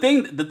at all. The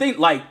thing,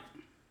 like,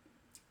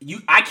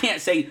 I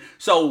can't say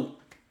so.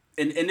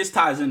 And this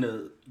ties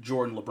into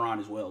Jordan, LeBron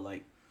as well.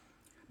 Like,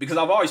 because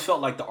I've always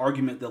felt like the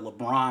argument that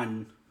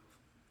LeBron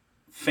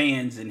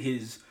fans and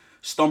his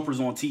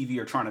stumpers on TV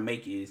are trying to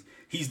make is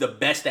he's the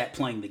best at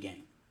playing the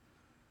game.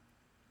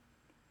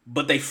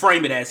 But they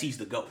frame it as he's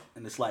the GOAT.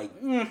 And it's like,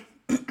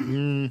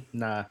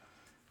 nah.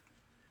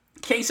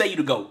 Can't say you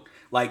the GOAT.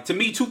 Like, to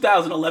me,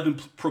 2011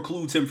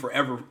 precludes him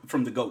forever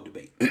from the GOAT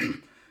debate.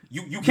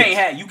 You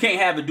can't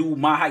have a dude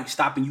my height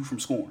stopping you from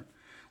scoring.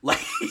 Like,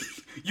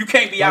 you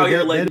can't be out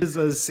here like that is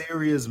a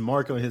serious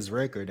mark on his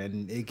record,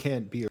 and it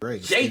can't be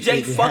erased.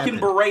 JJ fucking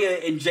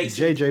Barea and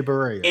Jason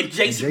Barea and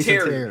Jason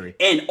Terry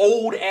and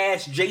old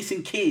ass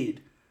Jason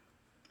Kidd.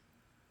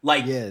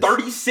 Like,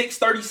 36,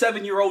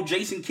 37-year-old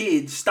Jason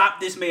Kidd stopped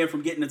this man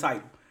from getting the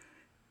title.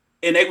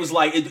 And they was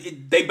like,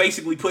 they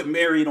basically put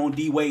Marion on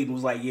D Wade and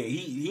was like, yeah,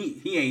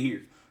 he ain't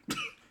here.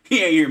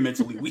 He ain't here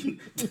mentally.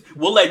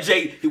 We'll let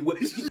Jay.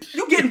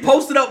 You getting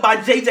posted up by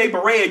JJ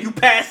Barea and you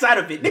pass out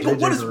of it, nigga.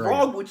 What is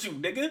wrong with you,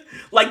 nigga?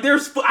 Like,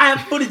 I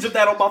have footage of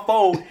that on my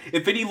phone.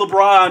 If any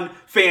LeBron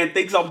fan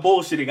thinks I'm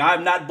bullshitting,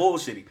 I'm not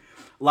bullshitting.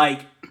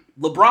 Like,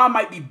 LeBron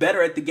might be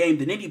better at the game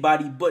than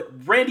anybody, but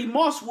Randy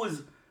Moss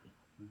was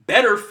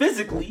better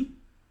physically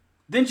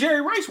than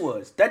Jerry Rice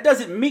was. That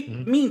doesn't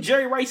mean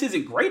Jerry Rice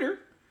isn't greater.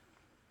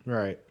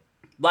 Right.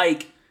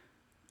 Like,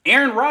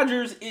 Aaron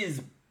Rodgers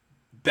is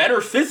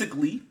better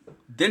physically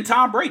than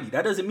Tom Brady.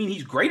 That doesn't mean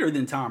he's greater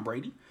than Tom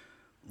Brady.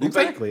 Lupe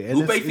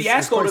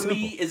Fiasco to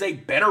me is a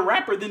better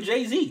rapper than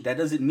Jay-Z. That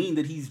doesn't mean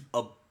that he's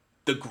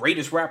the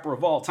greatest rapper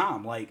of all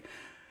time. Like,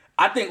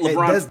 I think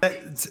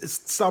LeBron...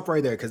 stop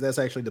right there, because that's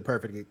actually the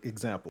perfect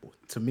example.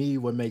 To me,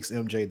 what makes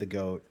MJ the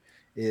GOAT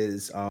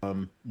is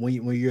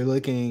when you're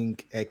looking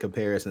at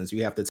comparisons,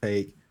 you have to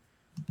take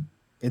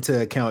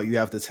into account,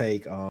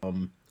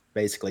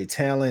 basically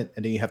talent,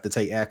 and then you have to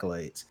take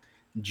accolades.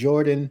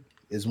 Jordan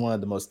is one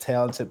of the most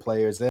talented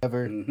players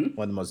ever,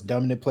 one of the most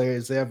dominant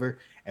players ever,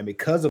 and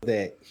because of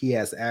that, he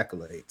has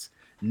accolades.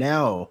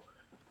 Now,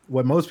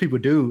 what most people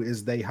do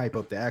is they hype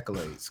up the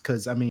accolades,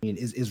 because I mean,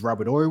 is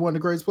Robert Horry one of the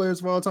greatest players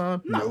of all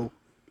time? No.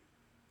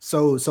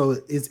 So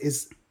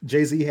it's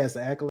Jay-Z has the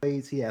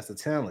accolades, he has the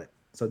talent.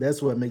 So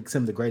that's what makes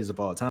him the greatest of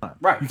all time.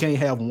 Right. You can't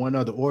have one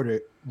or the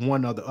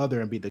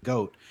other and be the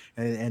GOAT.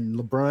 And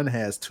LeBron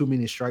has too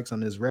many strikes on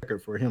his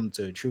record for him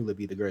to truly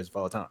be the greatest of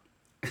all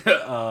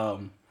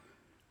time.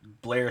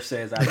 Blair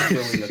says, I have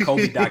a feeling a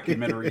Kobe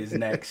documentary is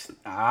next.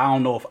 I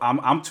don't know if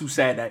I'm too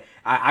sad that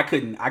I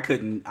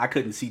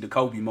couldn't see the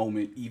Kobe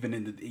moment even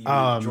in the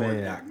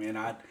Jordan doc,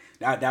 man.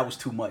 That was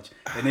too much.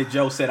 And then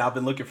Joe said, I've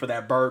been looking for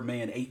that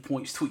Birdman 8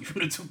 points tweet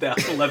from the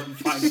 2011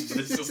 finals, but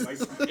it's still like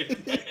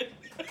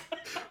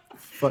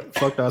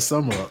fucked our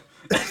summer up.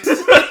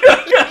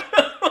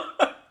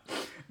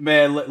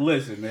 Man,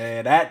 listen,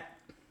 man, that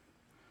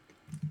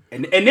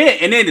and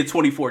then the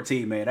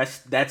 2014, man,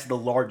 that's the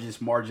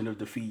largest margin of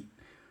defeat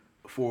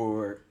in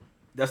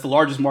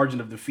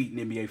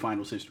NBA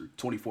Finals history.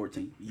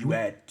 2014, you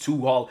had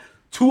two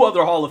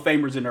other Hall of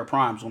Famers in their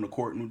primes on the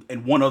court,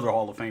 and one other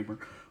Hall of Famer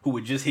who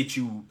would just hit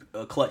you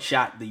a clutch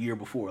shot the year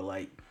before.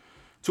 Like,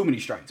 too many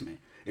strikes, man.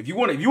 If you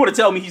want to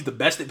tell me he's the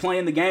best at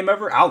playing the game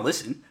ever, I'll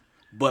listen.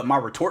 But my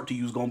retort to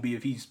you is gonna be,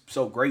 if he's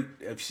so great,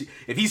 if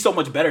he's so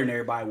much better than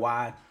everybody,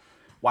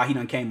 why he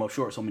done came up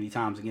short so many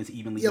times against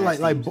evenly matched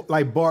teams?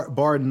 like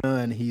bar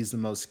none, he's the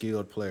most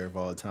skilled player of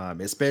all time,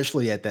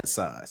 especially at that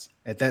size.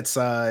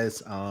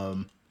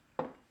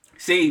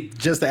 See,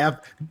 just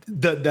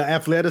the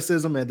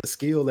athleticism and the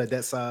skill at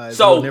that size,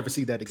 you'll never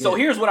see that again. So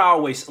here's what I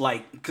always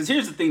like, because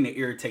here's the thing that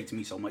irritates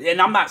me so much,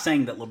 and I'm not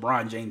saying that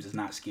LeBron James is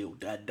not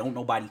skilled. Don't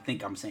nobody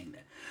think I'm saying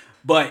that.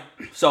 But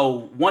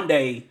so one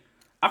day,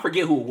 I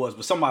forget who it was,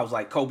 but somebody was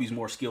like, Kobe's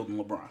more skilled than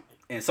LeBron.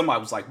 And somebody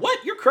was like,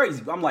 what? You're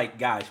crazy. I'm like,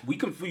 guys, we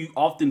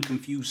often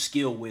confuse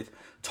skill with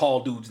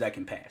tall dudes that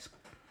can pass.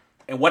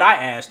 And what I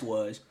asked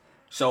was,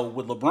 so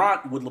would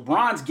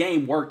LeBron's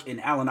game work in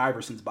Allen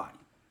Iverson's body?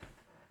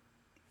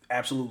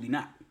 Absolutely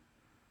not.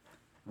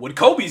 Would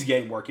Kobe's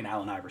game work in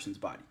Allen Iverson's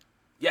body?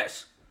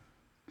 Yes.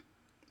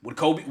 Would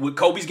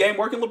Kobe's game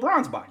work in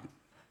LeBron's body?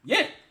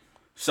 Yeah.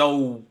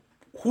 So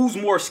who's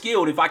more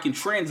skilled if I can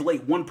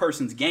translate one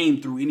person's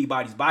game through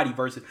anybody's body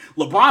versus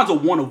LeBron's a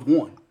one of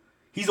one.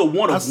 He's a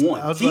one of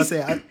one.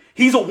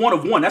 He's a one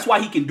of one. That's why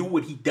he can do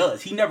what he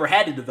does. He never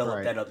had to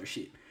develop that other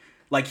shit.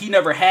 Like he's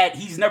never had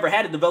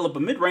to develop a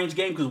mid-range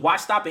game because why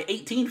stop at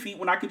 18 feet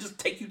when I can just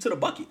take you to the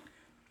bucket?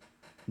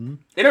 And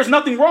there's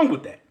nothing wrong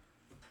with that.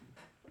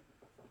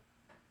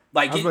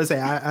 Like I was going to say,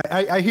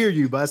 I hear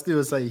you, but I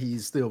still say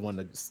he's still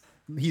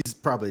he's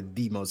probably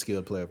the most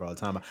skilled player of all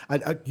time.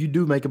 You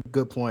do make a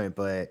good point,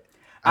 but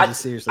I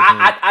just seriously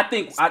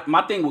think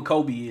my thing with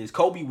Kobe is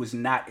Kobe was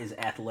not as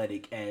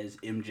athletic as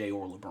MJ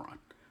or LeBron.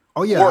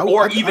 Oh yeah,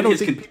 or even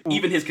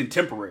his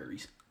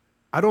contemporaries.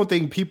 I don't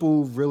think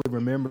people really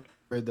remember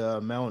the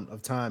amount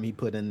of time he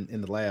put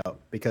in the lab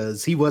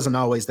because he wasn't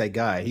always that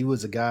guy. He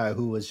was a guy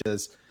who was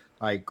just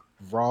like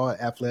raw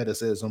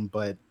athleticism,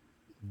 but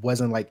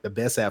wasn't like the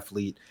best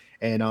athlete.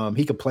 And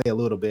he could play a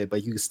little bit,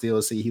 but you could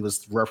still see he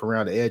was rough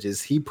around the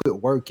edges. He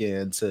put work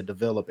in to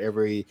develop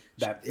everything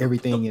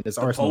in his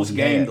arsenal. Post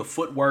game, the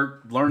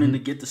footwork, learning to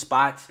get the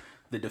spots,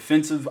 the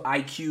defensive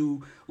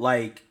IQ.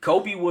 Like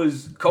Kobe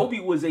was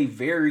a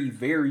very,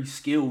 very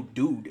skilled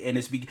dude, and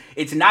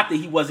it's not that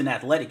he wasn't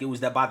athletic. It was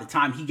that by the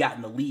time he got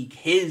in the league,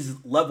 his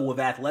level of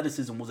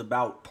athleticism was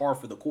about par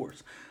for the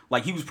course.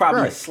 Like he was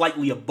probably a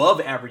slightly above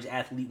average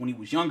athlete when he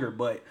was younger,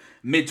 but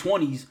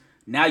mid-20s.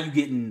 Now you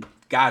getting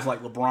guys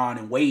like LeBron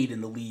and Wade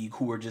in the league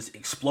who are just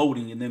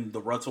exploding, and then the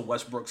Russell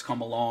Westbrooks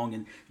come along,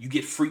 and you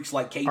get freaks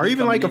like KD. Or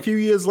even like a few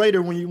years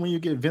later when you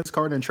get Vince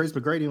Carter and Trace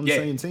McGrady on the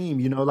same team,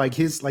 you know, like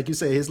you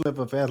say, his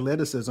level of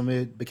athleticism,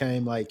 it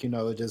became like, you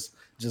know, just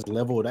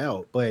leveled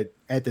out. But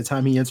at the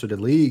time he entered the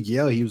league,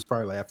 he was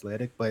probably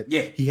athletic, but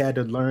he had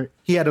to learn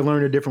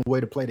a different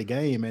way to play the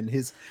game.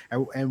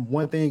 And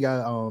one thing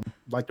I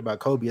liked about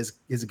Kobe is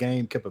his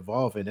game kept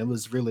evolving. It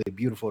was really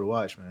beautiful to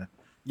watch, man.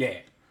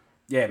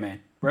 Yeah, man.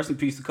 Rest in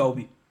peace to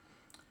Kobe,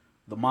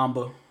 the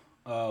Mamba.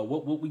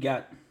 What we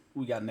got?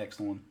 We got next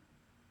one.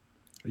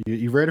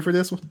 You ready for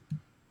this one?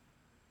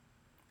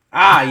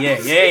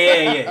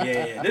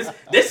 Yeah.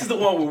 This is the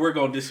one where we're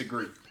gonna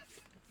disagree.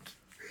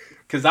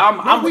 Cause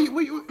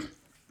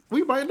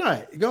we might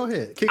not. Go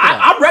ahead. Kick it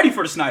out. I'm ready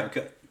for the Snyder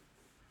Cut.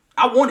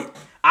 I want it.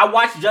 I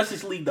watched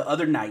Justice League the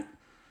other night.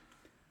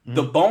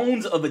 The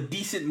bones of a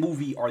decent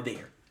movie are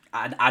there.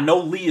 I know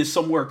Lee is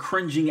somewhere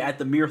cringing at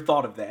the mere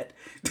thought of that.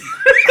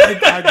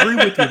 I agree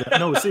with you.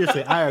 No,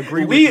 seriously, I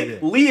agree with you.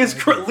 Lee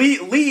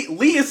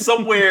is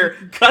somewhere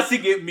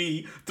cussing at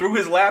me through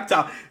his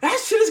laptop.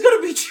 That shit is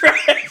gonna be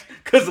trash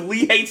because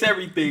Lee hates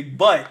everything.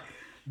 But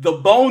the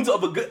bones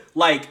of a good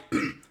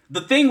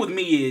the thing with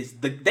me is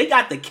they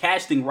got the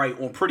casting right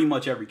on pretty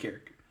much every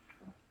character.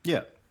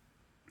 Yeah,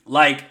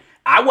 like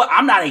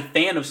I'm not a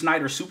fan of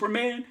Snyder's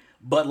Superman.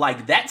 But,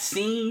 like, that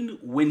scene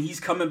when he's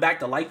coming back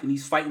to life and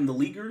he's fighting the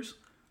Leaguers,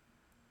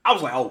 I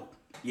was like, oh,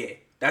 yeah,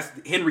 that's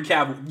Henry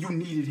Cavill. You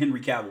needed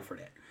Henry Cavill for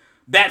that.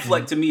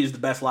 Batfleck, to me, is the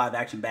best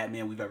live-action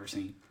Batman we've ever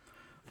seen.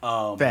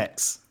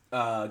 Facts.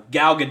 Gal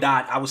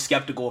Gadot, I was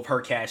skeptical of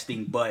her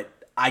casting, but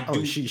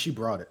she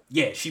brought it.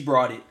 Yeah, she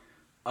brought it.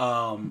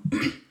 Hold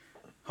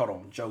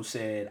on. Joe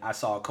said, I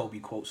saw a Kobe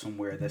quote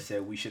somewhere that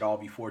said, we should all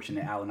be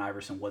fortunate Allen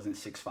Iverson wasn't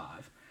 6'5".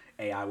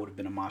 AI would have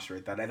been a monster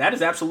at that. That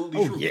is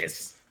absolutely true.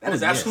 Yes. That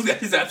is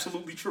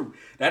absolutely true.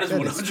 That is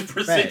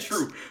 100%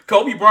 true.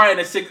 Kobe Bryant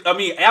at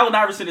Allen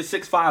Iverson at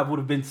 6'5" would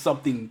have been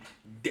something,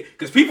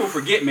 because people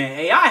forget, man,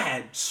 AI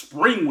had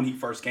spring when he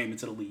first came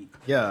into the league.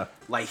 Yeah.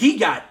 Like, he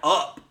got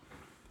up.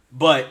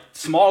 But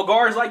small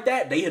guards like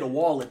that, they hit a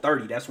wall at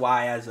 30. That's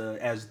why as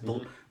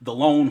the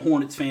lone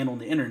Hornets fan on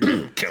the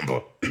internet,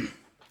 Kemba.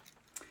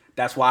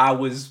 That's why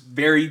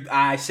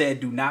I said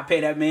do not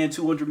pay that man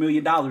 $200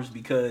 million,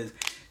 because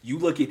you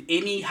look at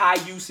any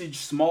high usage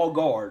small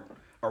guard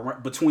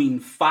between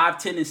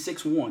 5'10"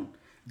 and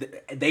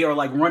 6'1", they are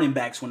like running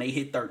backs when they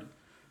hit 30.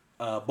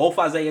 Both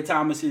Isaiah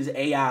Thomas's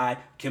AI,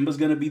 Kemba's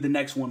gonna be the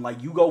next one.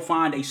 Like, you go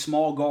find a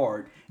small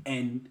guard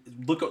and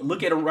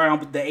look at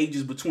around the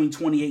ages between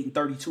 28 and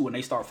 32, and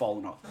they start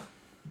falling off.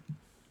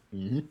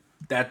 Mm-hmm.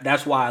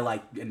 That's why,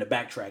 like, in the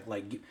backtrack,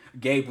 like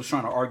Gabe was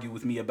trying to argue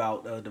with me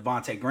about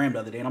Devontae Graham the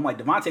other day, and I'm like,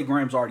 Devontae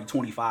Graham's already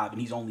 25, and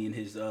he's only in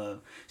his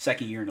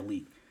second year in the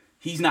league.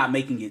 He's not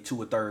making it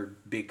to a third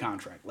big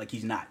contract. Like,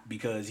 he's not,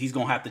 because he's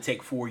going to have to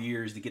take 4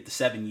 years to get to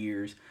 7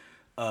 years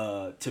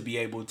to be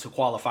able to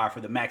qualify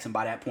for the max. And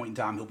by that point in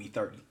time, he'll be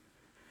 30.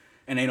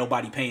 And ain't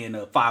nobody paying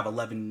a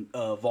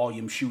 5'11"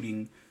 volume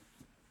shooting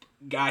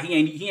guy. He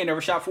ain't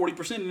never shot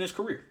 40% in his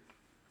career.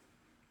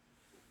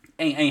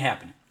 Ain't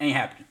happening.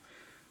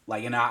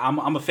 Like, and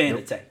I'm a fan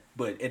of Tay,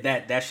 but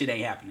that shit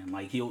ain't happening.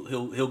 Like,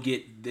 he'll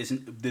get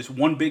this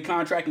one big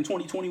contract in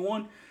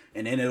 2021,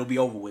 and then it'll be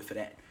over with for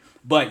that.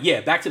 But yeah,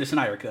 back to the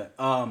Snyder Cut.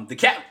 The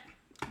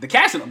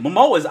casting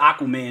Momoa's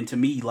Aquaman, to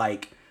me,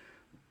 like,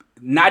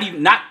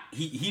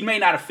 he may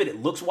not have fit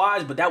it looks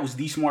wise, but that was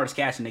the smartest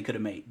casting they could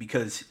have made,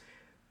 because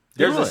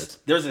there's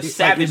a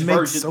savage version.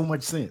 Makes so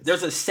much sense.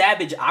 There's a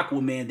savage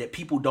Aquaman that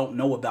people don't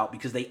know about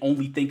because they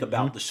only think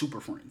about the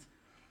Super Friends.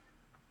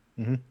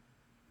 Mm-hmm.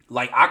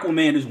 Like,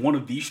 Aquaman is one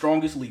of the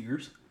strongest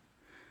leaguers.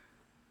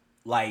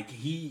 Like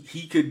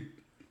he could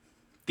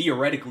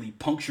theoretically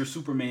puncture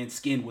Superman's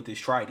skin with his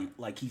trident.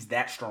 Like he's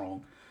that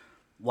strong.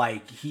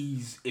 Like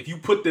if you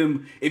put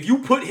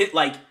hit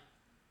like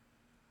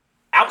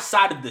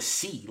outside of the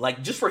sea,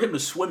 like just for him to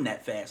swim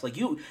that fast, like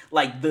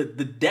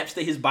the depths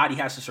that his body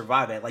has to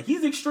survive at, like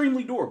he's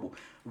extremely durable.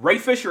 Ray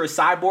Fisher as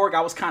Cyborg,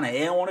 I was kind of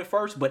on it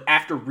first, but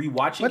after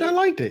rewatching I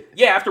liked it.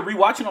 Yeah, after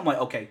rewatching, I'm like,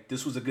 okay,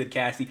 this was a good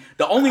casting.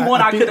 The only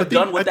one I could have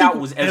done without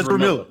was Ezra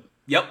Miller.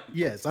 Yep.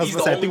 Yes, I was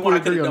gonna say, I think we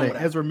agree on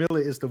that. Ezra Miller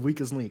is the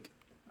weakest link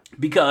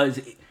because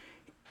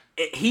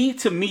he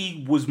to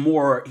me was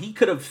more. He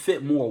could have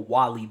fit more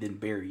Wally than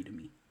Barry to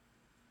me.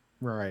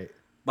 Right.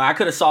 But I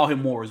could have saw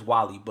him more as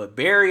Wally. But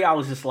Barry, I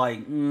was just like,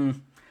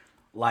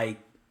 like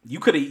you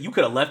could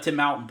have left him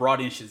out and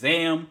brought in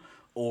Shazam,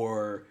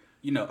 or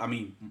I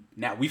mean,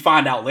 now we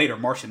find out later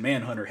Martian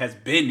Manhunter has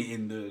been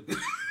in the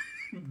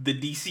the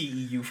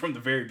DCEU from the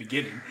very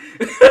beginning.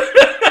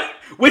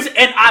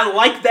 And I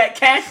like that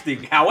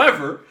casting.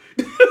 However,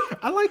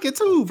 I like it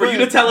too. For you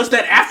to tell us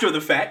that after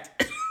the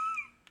fact.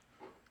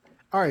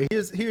 All right,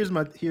 here's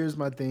my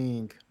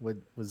thing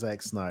with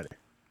Zack Snyder.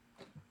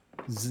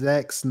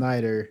 Zack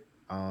Snyder,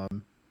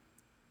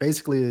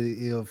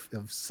 basically, if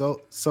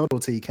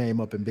subtlety came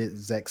up and bit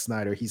Zack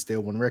Snyder, he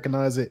still wouldn't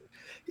recognize it.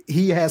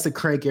 He has to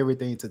crank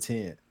everything to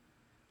 10.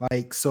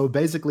 Like, so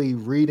basically,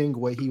 reading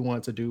what he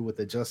wanted to do with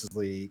the Justice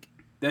League,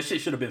 that shit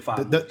should have been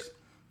 5 movies.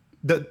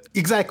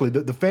 Exactly.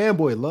 The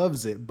fanboy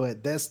loves it,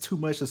 but that's too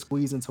much to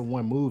squeeze into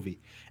one movie.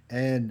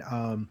 And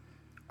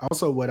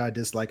also, what I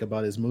dislike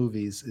about his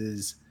movies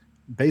is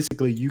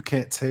basically you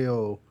can't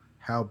tell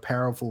how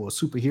powerful a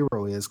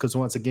superhero is because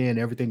once again,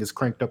 everything is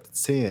cranked up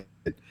to 10.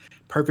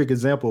 Perfect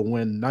example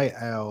when Night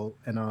Owl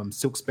and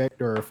Silk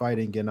Spectre are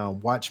fighting in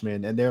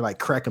Watchmen, and they're like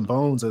cracking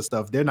bones and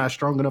stuff. They're not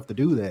strong enough to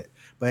do that.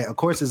 But of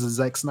course, it's a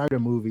Zack Snyder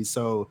movie,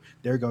 so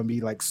they're going to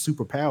be like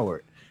super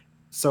powered.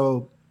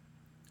 So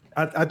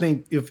I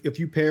think if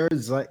you pair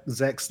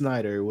Zack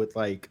Snyder with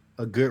like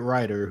a good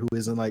writer who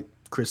isn't like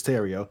Chris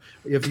Terrio,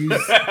 if you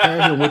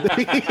pair him with,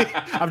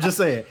 I'm just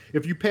saying,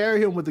 if you pair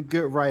him with a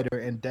good writer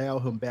and dial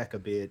him back a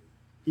bit,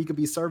 he could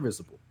be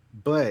serviceable.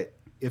 But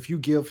if you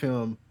give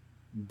him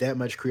that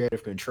much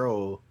creative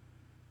control,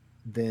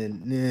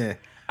 then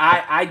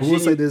I will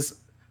say this.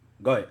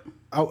 Go ahead.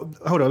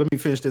 Hold on, let me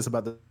finish this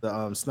about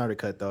the Snyder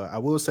cut though. I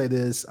will say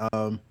this.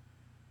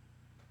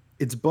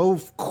 It's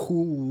both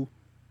cool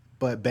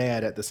but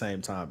bad at the same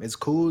time. It's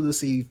cool to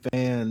see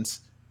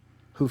fans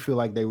who feel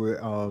like they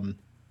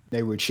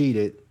were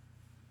cheated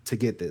to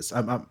get this.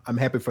 I'm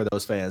happy for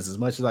those fans. As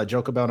much as I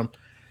joke about them,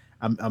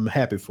 I'm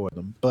happy for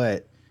them.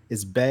 But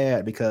it's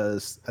bad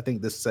because I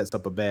think this sets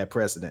up a bad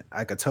precedent.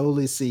 I could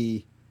totally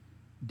see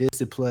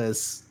Disney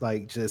Plus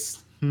like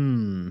just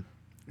you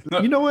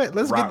know what?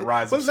 Let's get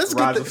Rise of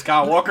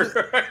Skywalker.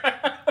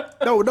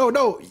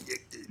 No,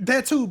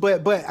 that too.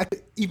 But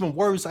even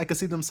worse, I could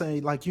see them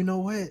saying like, you know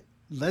what?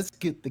 Let's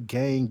get the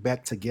gang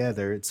back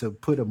together to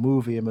put a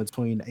movie in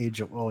between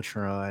Age of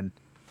Ultron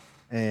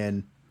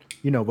and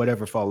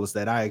whatever follows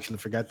that. I actually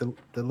forgot the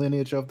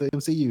lineage of the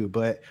MCU,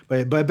 but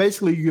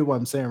basically you get what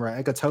I'm saying, right?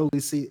 I could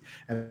totally see,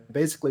 and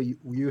basically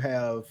you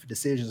have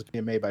decisions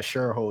being made by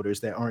shareholders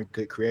that aren't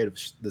good creative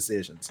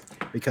decisions.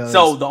 Because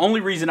so the only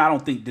reason I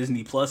don't think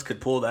Disney Plus could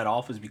pull that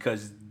off is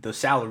because the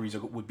salaries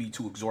would be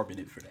too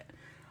exorbitant for that.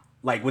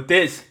 Like with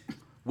this,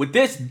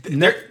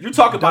 you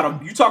talk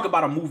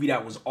about a movie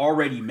that was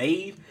already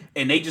made,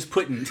 and they just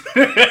putting.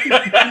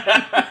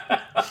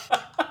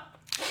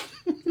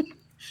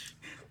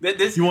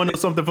 You want to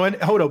know something funny?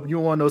 Hold up, you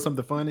want to know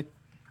something funny?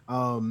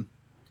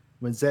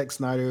 When Zack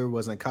Snyder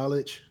was in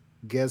college,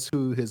 guess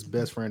who his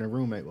best friend and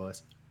roommate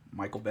was?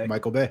 Michael Bay.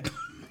 Michael Bay.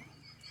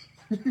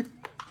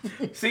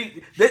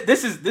 See,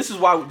 this is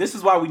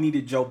why we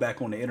needed Joe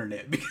back on the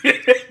internet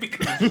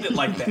because of shit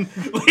like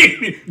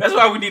that. That's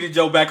why we needed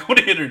Joe back on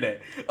the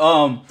internet.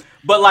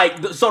 But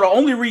like, so the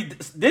only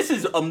this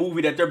is a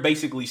movie that they're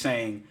basically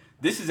saying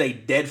this is a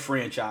dead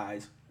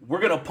franchise. We're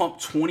gonna pump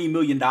 $30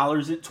 million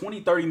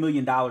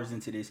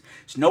into this.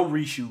 There's no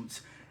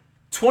reshoots.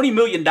 $20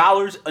 million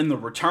in the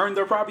return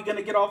they're probably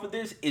gonna get off of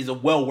this is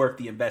well worth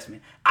the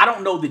investment. I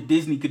don't know that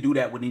Disney could do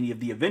that with any of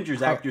the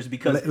Avengers actors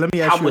because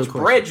how much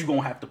bread you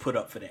gonna have to put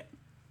up for that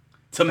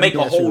to make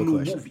a whole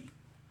new movie.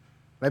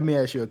 Let me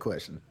ask you a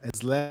question.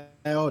 As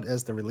loud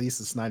as the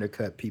release of Snyder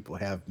Cut people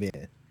have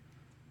been,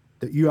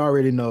 you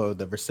already know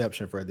the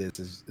reception for this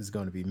is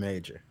going to be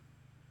major.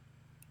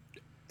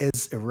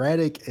 As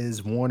erratic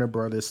as Warner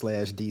Brothers /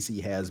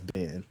 DC has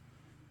been,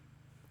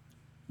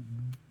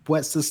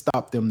 what's to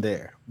stop them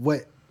there?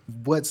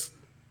 What's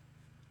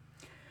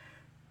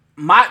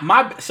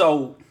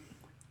so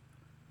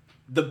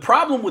the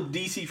problem with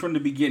DC from the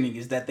beginning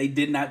is that they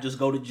did not just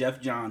go to Jeff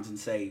Johns and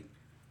say,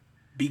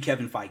 be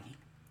Kevin Feige.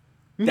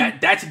 Mm-hmm.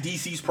 That's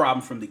DC's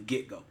problem from the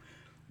get-go.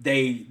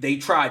 They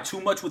tried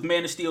too much with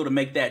Man of Steel to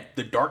make that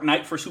the Dark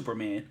Knight for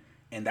Superman,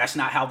 and that's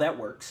not how that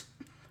works.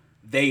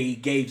 They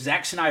gave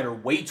Zack Snyder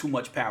way too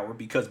much power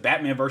because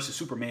Batman vs.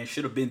 Superman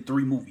should have been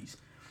 3 movies.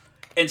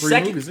 And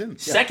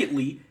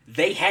secondly,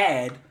 they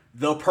had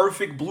the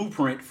perfect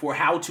blueprint for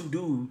how to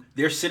do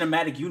their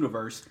cinematic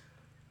universe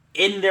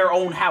in their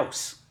own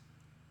house.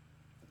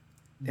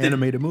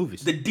 Animated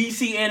movies. The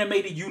DC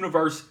animated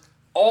universe,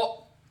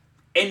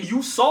 and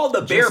you saw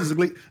the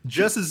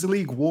Justice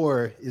League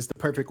War is the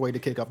perfect way to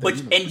kick off that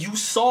universe. And you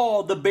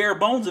saw the bare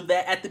bones of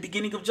that at the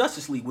beginning of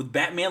Justice League with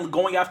Batman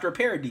going after a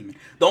parademon.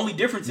 The only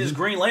difference is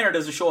Green Lantern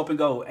doesn't show up and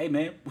go, "Hey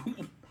man,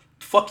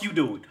 fuck you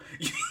doing?"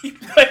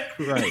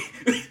 Right.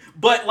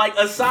 But like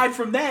aside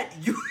from that,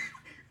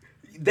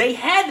 they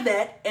had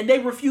that and they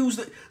refused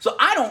it. So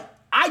I don't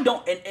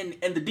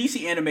and the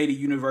DC animated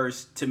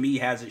universe to me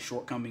has its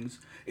shortcomings.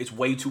 It's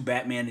way too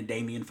Batman and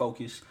Damian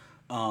focused.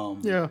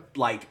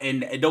 Like,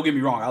 and don't get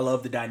me wrong, I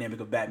love the dynamic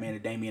of Batman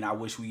and Damian. I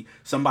wish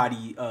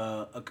somebody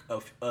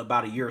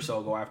about a year or so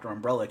ago after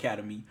Umbrella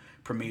Academy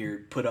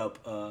premiered put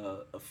up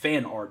a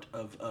fan art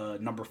of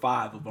number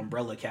 5 of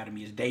Umbrella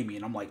Academy as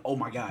Damian. I'm like, oh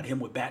my god, him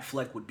with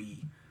Batfleck would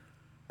be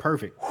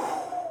perfect.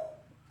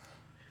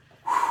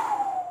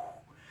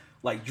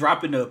 Like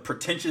dropping a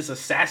pretentious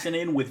assassin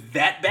in with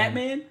that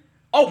Batman.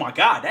 Oh my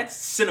god, that's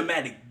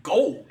cinematic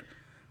gold.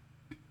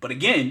 But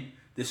again,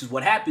 this is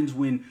what happens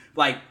when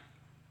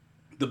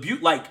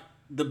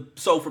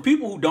so for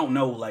people who don't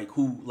know,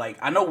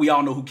 I know we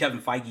all know who Kevin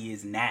Feige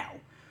is now,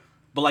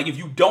 but like if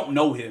you don't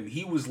know him,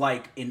 he was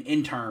like an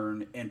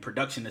intern and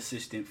production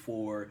assistant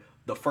for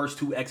the first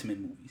 2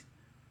 X-Men movies,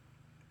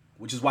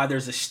 which is why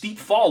there's a steep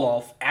fall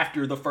off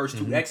after the first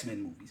 2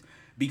 X-Men movies,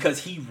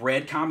 because he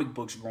read comic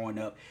books growing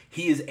up.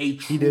 He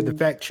did the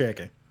fact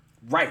checking.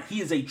 Right.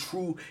 He is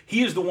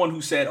the one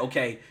who said,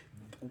 okay,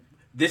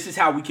 this is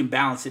how we can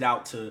balance it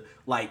out to,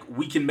 like,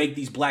 we can make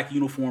these black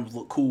uniforms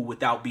look cool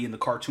without being the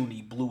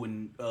cartoony blue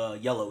and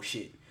yellow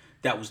shit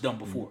that was done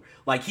before.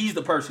 Like, he's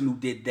the person who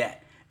did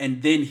that.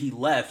 And then he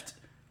left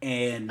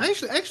and...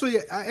 Actually,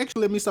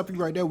 let me stop you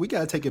right there. We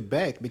got to take it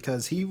back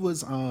because he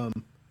was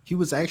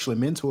actually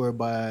mentored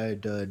by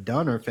the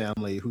Donner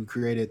family who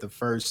created the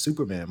first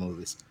Superman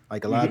movies.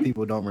 Like, a lot of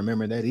people don't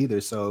remember that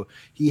either. So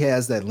he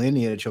has that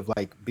lineage of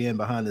like being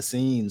behind the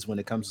scenes when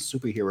it comes to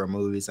superhero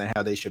movies and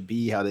how they should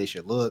be, how they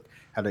should look,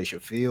 how they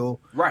should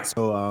feel. Right.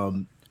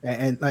 So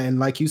and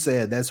like you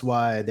said, that's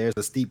why there's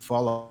a steep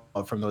fall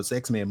off from those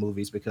X-Men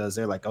movies, because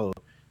they're like, oh,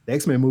 the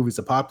X-Men movies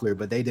are popular,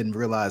 but they didn't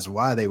realize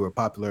why they were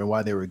popular and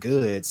why they were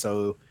good.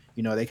 So,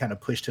 they kind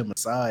of pushed him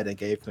aside and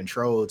gave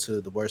control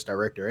to the worst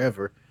director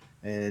ever.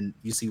 And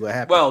you see what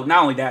happened. Well,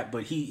 not only that,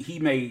 but he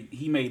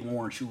made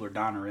Lauren Schuler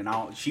Donner,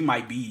 and she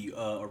might be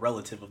a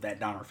relative of that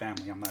Donner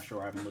family. I'm not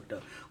sure. I haven't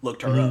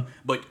looked her up,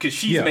 but because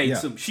she's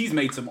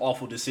made some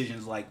awful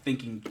decisions, like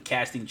thinking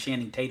casting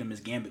Channing Tatum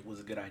as Gambit was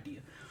a good idea.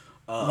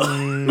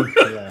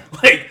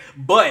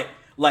 But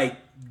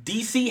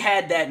DC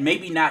had that,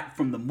 maybe not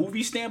from the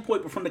movie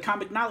standpoint, but from the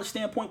comic knowledge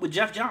standpoint with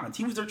Jeff Johns.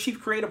 He was their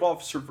chief creative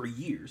officer for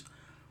years.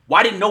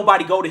 Why didn't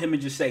nobody go to him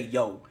and just say,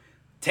 "Yo,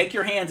 take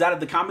your hands out of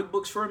the comic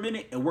books for a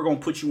minute, and we're going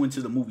to put you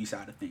into the movie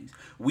side of things.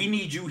 We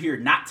need you here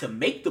not to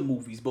make the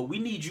movies, but we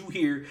need you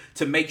here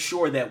to make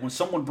sure that when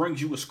someone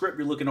brings you a script,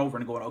 you're looking over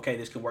and going, okay,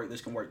 this can work,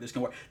 this can work, this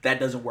can work. That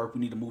doesn't work.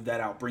 We need to move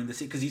that out. Bring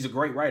this in." Because he's a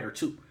great writer,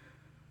 too.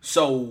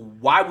 So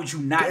why would you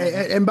not?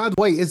 And by the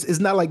way, it's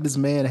not like this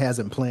man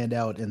hasn't planned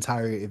out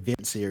entire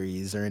event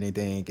series or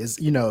anything. It's,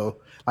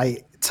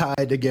 like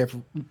tied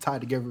together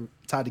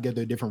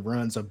different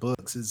runs of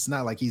books. It's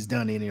not like he's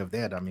done any of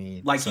that. I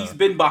mean, he's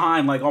been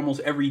behind like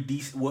almost every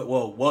DC.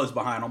 Was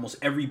behind almost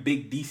every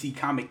big DC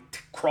comic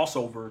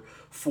crossover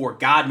for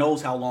God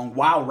knows how long,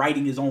 while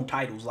writing his own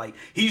titles. Like,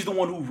 he's the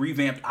one who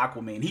revamped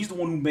Aquaman. He's the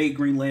one who made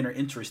Green Lantern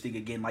interesting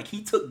again. Like,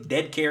 he took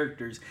dead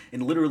characters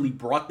and literally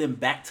brought them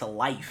back to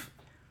life.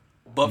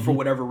 But for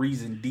whatever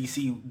reason,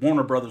 DC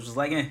Warner Brothers was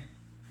like,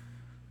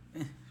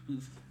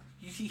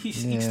 he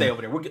stay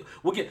over there.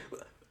 We'll get.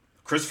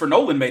 Christopher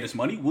Nolan made us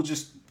money. We'll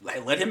just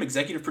let him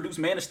executive produce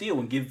Man of Steel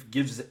and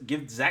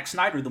give Zack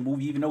Snyder the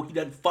movie, even though he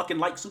doesn't fucking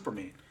like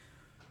Superman.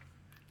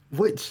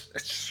 Which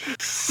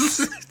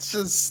it's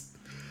just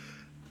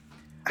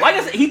like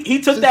I said,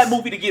 he took that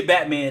movie to get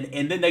Batman,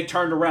 and then they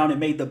turned around and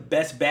made the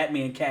best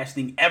Batman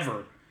casting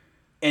ever,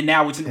 and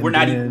now we're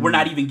not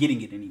even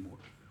getting it anymore.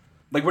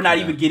 Like, we're not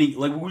even getting,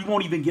 like, we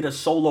won't even get a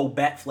solo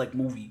Batfleck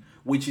movie,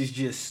 which is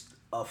just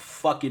a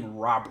fucking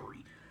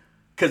robbery.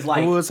 Because,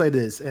 like, I will say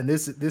this, and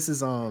this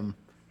is and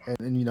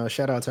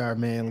shout out to our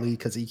man Lee,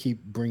 because he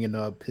keep bringing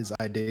up his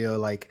idea,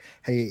 like,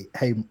 hey,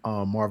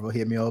 Marvel,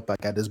 hit me up. I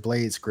got this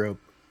Blade script.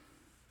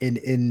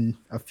 In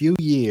a few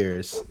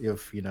years,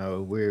 if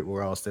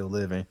we're all still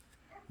living,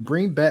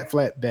 bring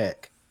Batfleck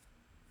back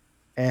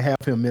and have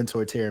him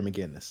mentor Terry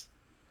McGinnis.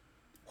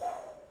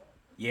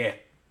 Yeah.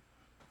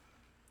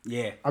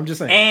 Yeah, I'm just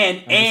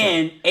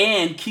saying,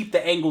 and keep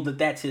the angle that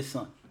that's his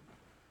son.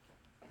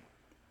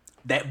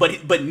 That,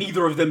 but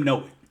neither of them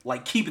know it.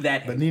 Like, keep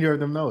that. But neither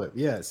of them know it.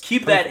 Yes,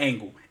 keep that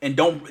angle, and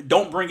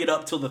don't bring it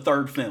up till the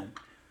third film.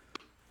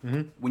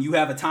 When you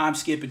have a time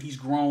skip and he's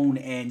grown,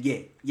 and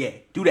do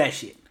that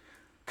shit.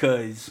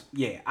 Cause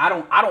I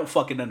don't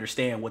fucking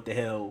understand what the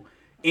hell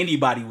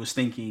anybody was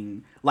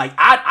thinking. Like,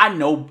 I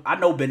know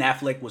Ben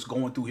Affleck was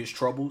going through his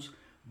troubles.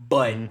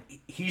 but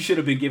he should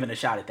have been given a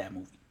shot at that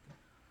movie.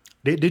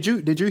 Did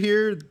you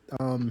hear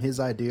his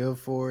idea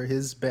for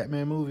his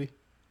Batman movie?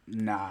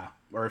 Nah,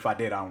 or if I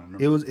did, I don't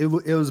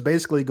remember. It was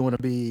basically going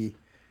to be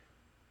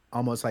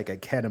almost like a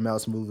cat and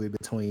mouse movie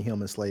between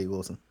him and Slade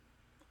Wilson.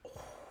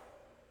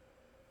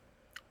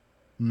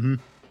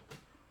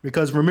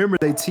 Because remember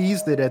they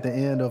teased it at the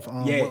end of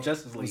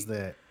Justice League. Was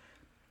that?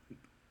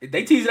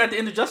 They teased it at the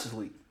end of Justice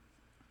League.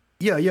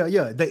 Yeah.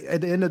 They,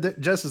 at the end of the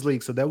Justice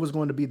League, so that was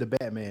going to be the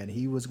Batman.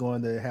 He was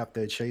going to have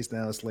to chase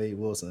down Slade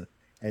Wilson,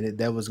 and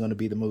that was going to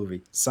be the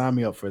movie. Sign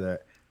me up for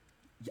that.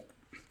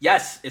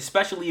 Yes,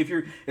 especially if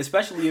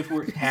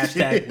we're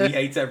hashtag we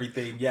hates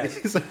everything. Yes,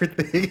 It's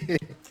everything.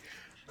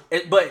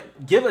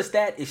 But give us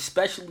that,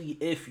 especially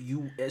if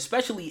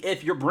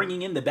you're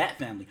bringing in the Bat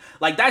family.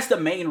 Like that's the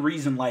main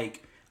reason.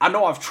 Like I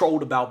know I've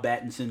trolled about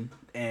Pattinson,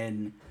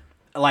 and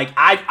like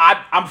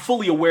I'm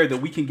fully aware that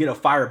we can get a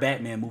fire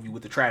Batman movie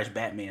with the trash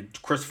Batman.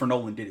 Christopher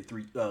Nolan did it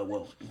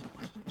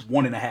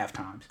 1.5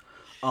 times.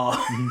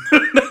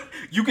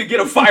 You could get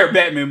a fire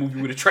Batman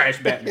movie with a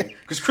trash Batman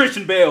because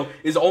Christian Bale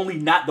is only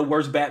not the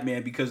worst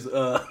Batman because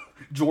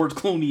George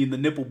Clooney in the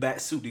nipple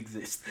bat suit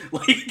exists.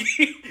 Like,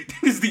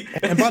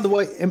 and by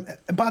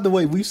the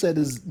way, we've said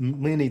this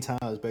many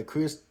times, but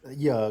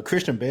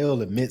Christian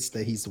Bale admits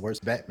that he's the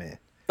worst Batman.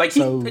 Like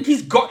so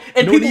he's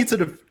and no need to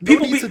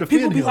defend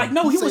people be him. like,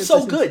 no, he was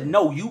so good.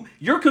 No,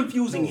 you're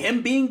confusing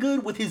him being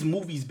good with his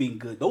movies being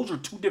good. Those are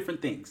two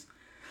different things.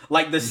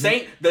 Like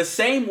the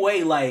same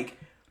way, like.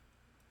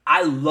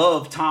 I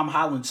love Tom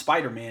Holland's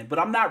Spider-Man, but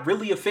I'm not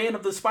really a fan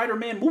of the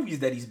Spider-Man movies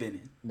that he's been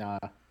in. Nah.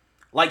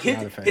 Like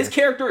his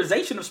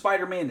characterization of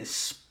Spider-Man is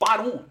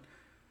spot on.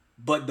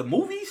 But the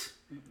movies,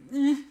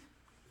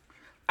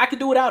 I could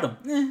do without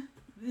him.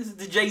 This is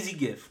the Jay-Z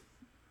gift.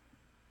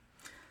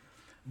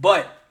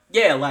 But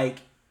yeah, like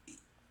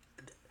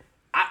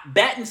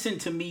Pattinson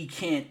to me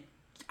can't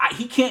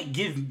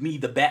give me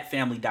the Bat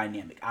family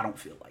dynamic. I don't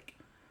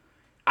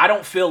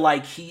feel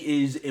like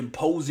he is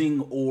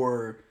imposing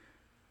or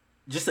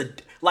just to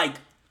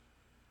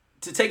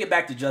take it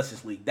back to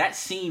Justice League, that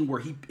scene where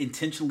he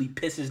intentionally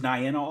pisses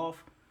Diana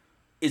off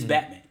is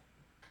Batman.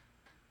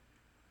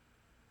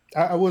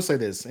 I will say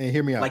this, and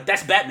hear me out. Like,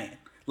 that's Batman.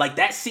 Like,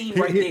 that scene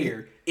right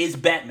there is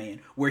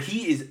Batman, where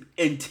he is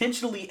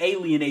intentionally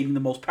alienating the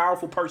most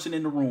powerful person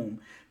in the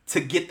room to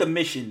get the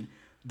mission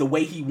the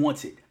way he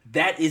wants it.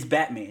 That is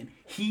Batman.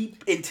 He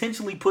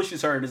intentionally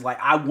pushes her and is like,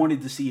 I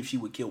wanted to see if she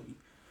would kill me.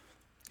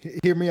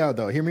 Hear me out,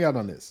 though. Hear me out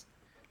on this.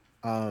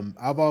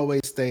 I've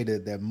always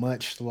stated that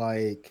much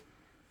like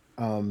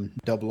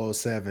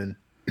 007,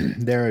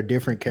 there are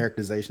different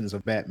characterizations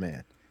of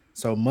Batman.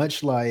 So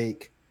much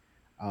like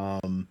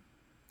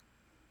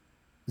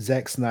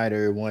Zack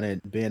Snyder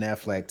wanted Ben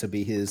Affleck to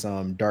be his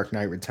Dark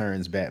Knight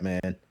Returns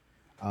Batman,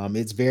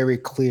 it's very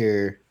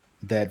clear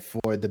that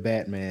for the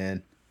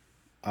Batman,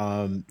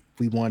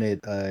 we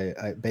wanted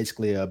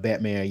basically a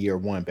Batman Year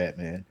One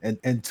Batman.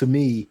 And to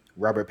me,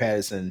 Robert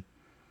Pattinson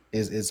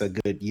is a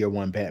good Year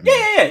One Batman.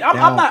 Yeah.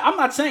 I'm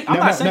not saying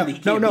that he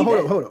can't be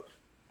hold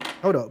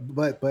up.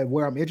 But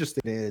where I'm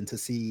interested in to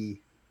see,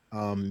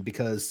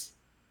 because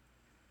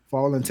for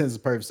all intents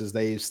and purposes,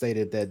 they've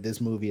stated that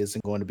this movie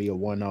isn't going to be a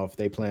one-off.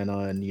 They plan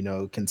on,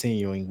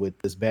 continuing with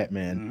this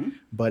Batman. Mm-hmm.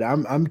 But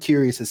I'm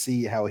curious to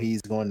see how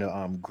he's going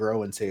to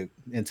grow into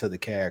the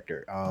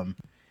character.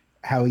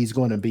 How he's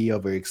going to be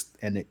over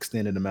an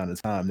extended amount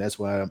of time. That's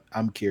why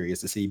I'm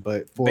curious to see.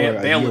 But for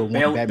a Year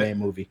One Batman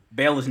movie,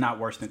 Bale is not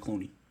worse than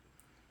Clooney.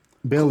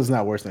 Bale is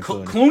not worse than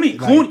Clooney.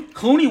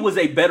 Clooney was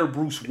a better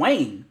Bruce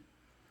Wayne,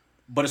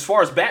 but as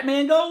far as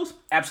Batman goes,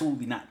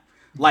 absolutely not.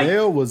 Like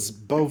Bale was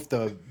both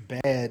the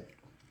bad.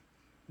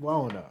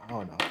 Well, I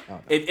don't know.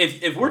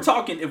 If we're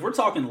talking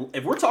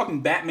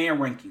Batman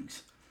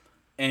rankings,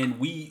 and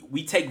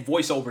we take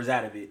voiceovers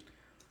out of it,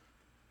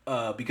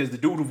 because the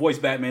dude who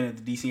voiced Batman in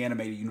the DC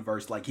animated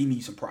universe, like, he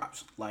needs some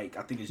props. Like,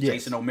 I think it's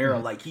Jason O'Mara.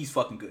 Mm-hmm. Like, he's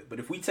fucking good. But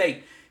if we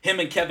take him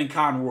and Kevin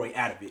Conroy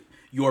out of it,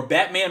 your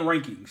Batman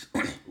rankings,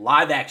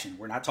 live action,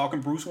 we're not talking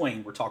Bruce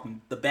Wayne, we're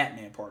talking the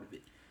Batman part of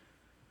it.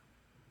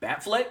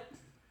 Batfleck,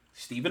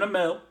 Stephen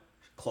Amell,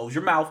 close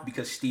your mouth,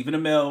 because Stephen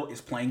Amell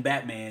is playing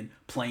Batman,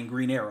 playing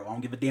Green Arrow. I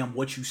don't give a damn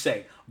what you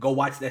say. Go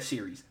watch that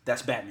series.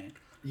 That's Batman.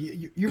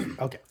 You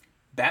okay.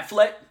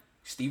 Batfleck,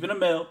 Stephen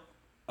Amell,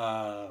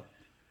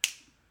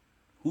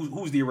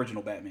 Who's the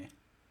original Batman?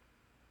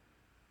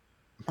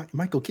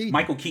 Michael Keaton.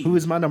 Michael Keaton. Who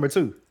is my number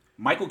 2?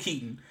 Michael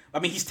Keaton. I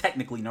mean, he's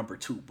technically number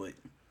 2, but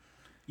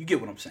you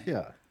get what I'm saying.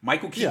 Yeah.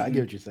 Michael Keaton. Yeah, I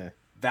get what you're saying.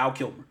 Val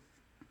Kilmer.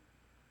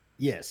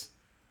 Yes.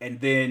 And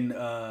then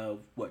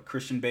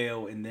Christian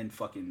Bale, and then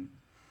fucking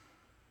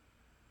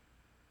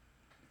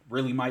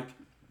really Mike,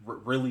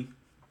 really.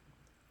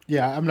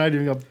 Yeah, I'm not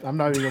even gonna put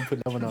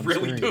that one on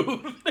really, the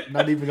screen. Dude.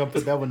 Not even gonna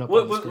put that one up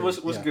on the screen.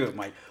 What's good,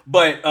 Mike?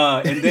 But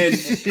and then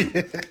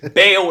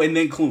Bale, and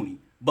then Clooney.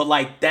 But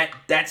like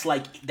that's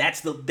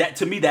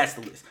to me that's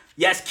the list.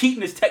 Yes,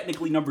 Keaton is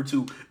technically number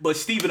 2, but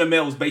Stephen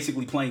Amell is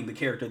basically playing the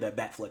character that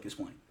Batfleck is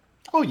playing.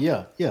 Oh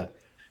yeah.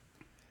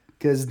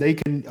 Because they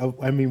can.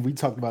 I mean, we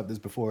talked about this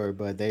before,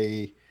 but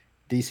they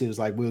DC was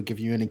like, we'll give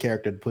you any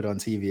character to put on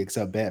TV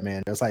except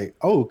Batman. It's like,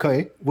 oh,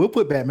 okay, we'll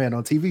put Batman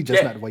on TV,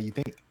 just not the way you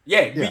think.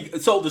 Yeah.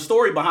 So the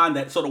story behind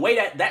that, so the way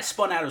that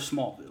spun out of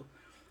Smallville,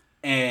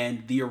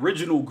 and the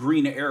original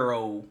Green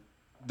Arrow,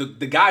 the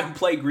guy who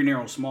played Green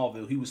Arrow in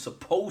Smallville, he was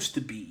supposed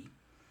to be,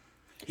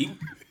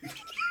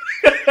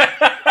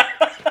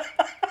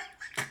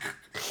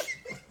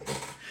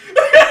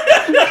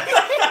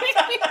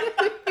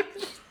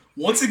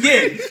 Once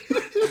again,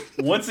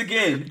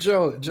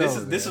 Joe.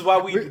 This is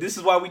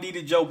why we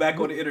needed Joe back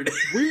on the internet.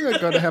 We are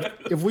gonna have,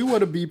 if we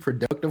want to be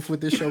productive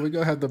with this show, we're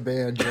gonna have the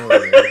ban Joe.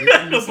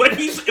 but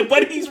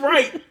he's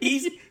right.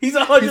 He's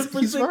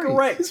 100%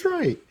 correct. He's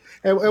right.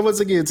 And once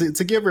again,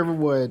 to give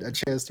everyone a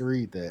chance to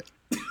read that,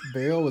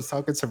 Bale was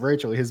talking to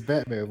Rachel in his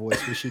Batman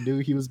voice, but she knew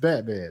he was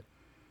Batman.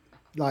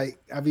 Like,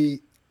 I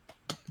mean,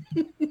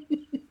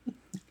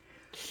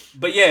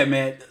 but yeah,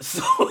 man.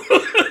 So,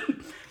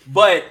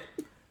 but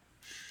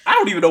I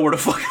don't even know where the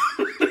fuck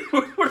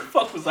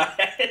was I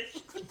at?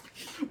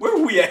 Where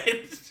were we at?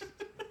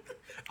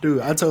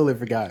 Dude, I totally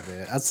forgot,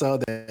 man. I saw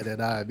that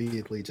and I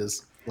immediately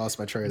just lost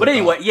my train. But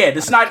anyway, yeah,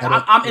 the Snyder.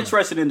 I'm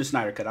interested in the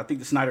Snyder Cut. I think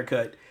the Snyder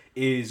Cut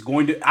is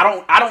going to.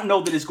 I don't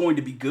know that it's going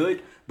to be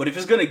good, but if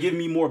it's going to give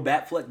me more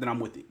Batfleck, then I'm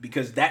with it,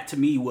 because that to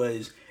me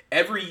was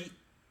every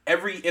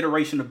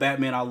iteration of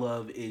Batman I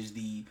love is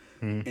the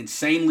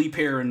insanely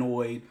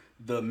paranoid.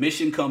 The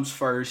mission comes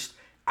first.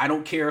 I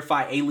don't care if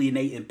I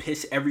alienate and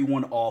piss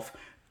everyone off.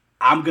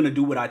 I'm gonna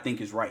do what I think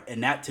is right,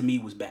 and that to me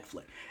was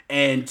Batfleck.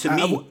 And to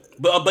me,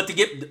 but to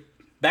get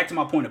back to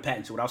my point of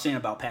Pattinson, what I was saying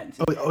about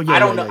Pattinson,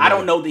 I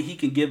don't know that he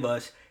can give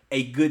us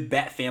a good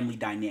Bat family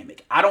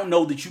dynamic. I don't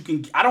know that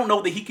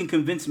he can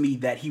convince me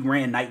that he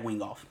ran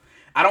Nightwing off.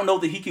 I don't know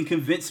that he can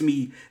convince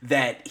me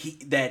that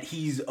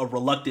he's a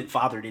reluctant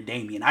father to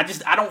Damian. I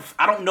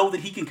don't know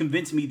that he can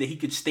convince me that he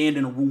could stand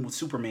in a room with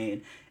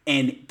Superman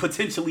and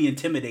potentially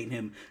intimidate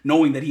him,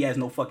 knowing that he has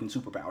no fucking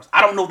superpowers.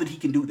 I don't know that he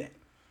can do that.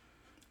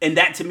 And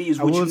that to me is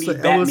what you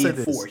need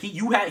Batman for.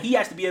 He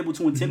has to be able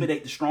to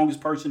intimidate the strongest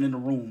person in the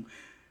room,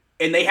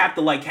 and they have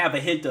to like have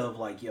a hint of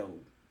like, yo,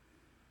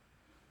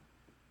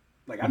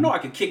 like I know I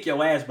could kick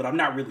your ass, but I'm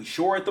not really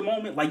sure at the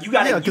moment. Like you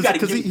gotta,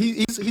 because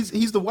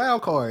he's the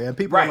wild card, and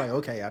people are like,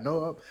 okay, I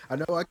know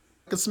I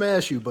can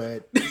smash you,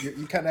 but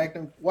you're kind of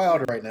acting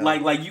wild right now.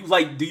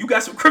 Do you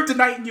got some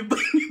kryptonite in your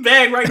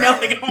bag right now?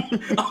 Like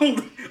I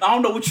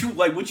don't know what you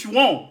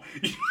want.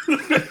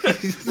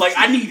 Like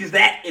I need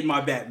that in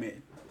my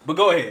Batman. But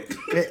go ahead.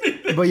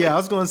 But yeah, I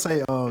was gonna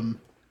say,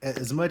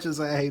 as much as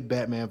I hate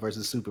Batman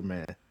versus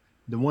Superman,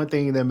 the one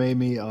thing that made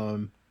me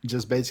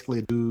just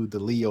basically do the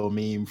Leo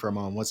meme from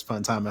Once Upon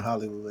a Time in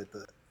Hollywood,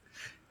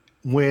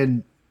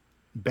 when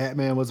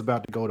Batman was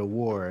about to go to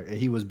war and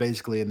he was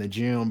basically in the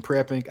gym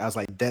prepping, I was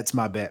like, that's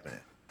my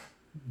Batman.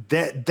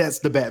 That's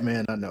the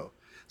Batman I know.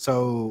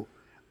 So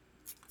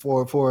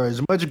for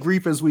as much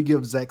grief as we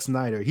give Zack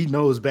Snyder, he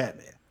knows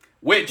Batman.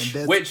 Which,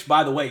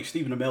 by the way,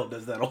 Stephen Amell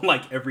does that on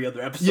like every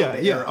other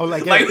episode. Yeah. Oh,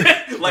 like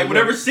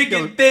whenever shit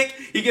get thick,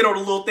 he get on a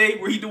little thing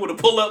where he doing the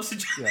pull-ups.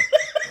 And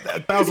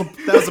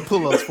 1,000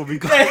 pull-ups before we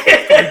go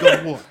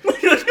to war.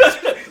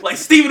 Like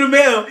Stephen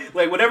Amell,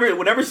 like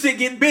whenever shit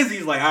get busy,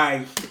 he's like, all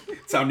right,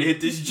 time to hit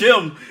this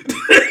gym.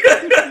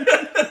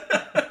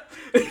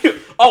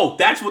 Oh,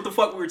 that's what the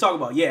fuck we were talking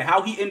about. Yeah,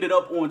 how he ended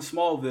up on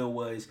Smallville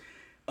was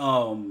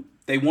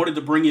they wanted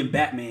to bring in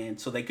Batman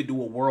so they could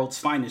do a World's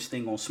Finest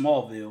thing on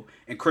Smallville,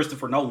 and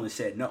Christopher Nolan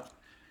said no.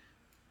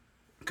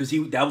 Because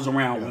that was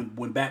around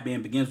when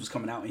Batman Begins was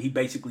coming out, and he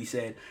basically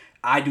said,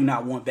 I do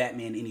not want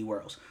Batman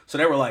anywhere else. So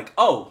they were like,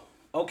 oh,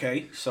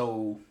 okay,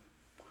 so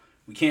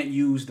we can't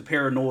use the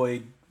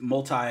paranoid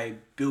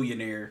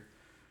multi-billionaire.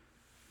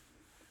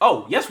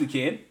 Oh, yes, we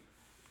can.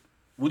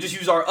 We'll just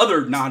use our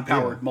other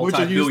non-powered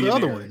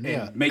multi-billionaire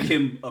and make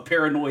him a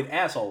paranoid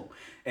asshole.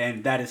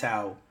 And that is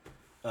how...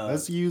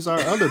 let's use our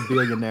other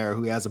billionaire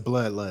who has a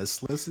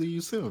bloodlust. Let's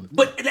use him.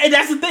 But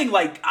that's the thing.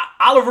 Like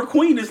Oliver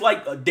Queen is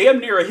like a damn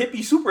near a hippie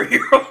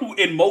superhero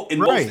in most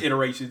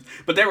iterations.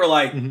 But they were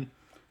like,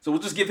 so we'll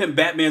just give him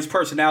Batman's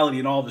personality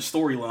and all the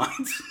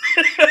storylines.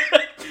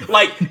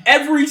 Like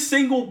every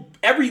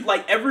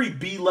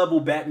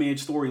B-level Batman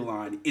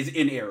storyline is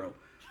in Arrow.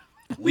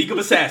 League of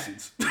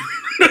Assassins.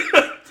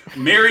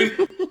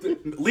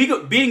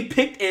 Being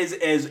picked as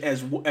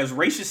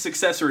racist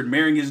successor and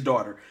marrying his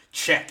daughter.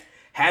 Check.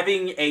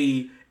 Having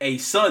a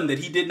son that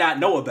he did not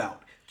know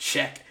about.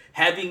 Check.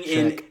 Having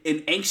an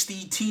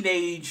angsty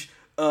teenage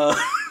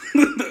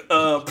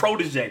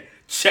protege.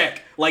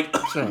 Check. Like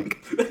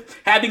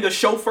having a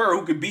chauffeur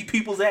who could beat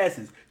people's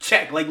asses.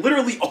 Check. Like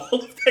literally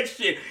all of that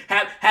shit.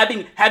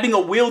 Having a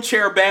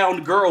wheelchair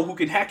bound girl who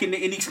can hack into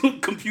any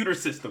computer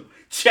system.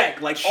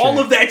 Check. Like all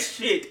of that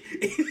shit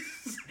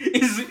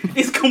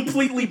is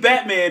completely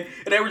Batman.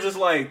 And they were just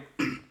like,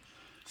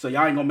 so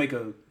y'all ain't gonna make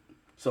a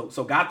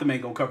So Gotham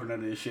ain't gonna cover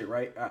none of this shit,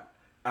 right? All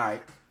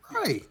right.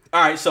 Right.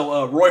 All right.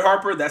 So Roy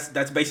Harper,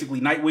 that's basically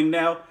Nightwing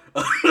now.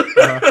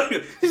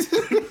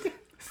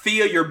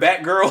 Thea, your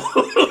Batgirl.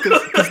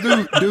 Because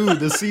dude,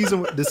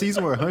 the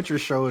season where Hunter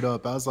showed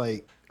up, I was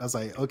like,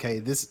 okay,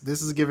 this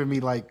is giving me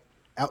like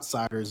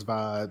Outsiders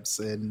vibes,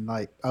 and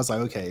like I was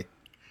like, okay,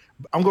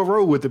 I'm gonna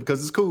roll with it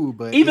because it's cool.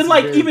 But Even this is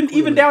like very even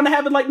clearly, down to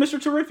having like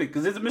Mr. Terrific,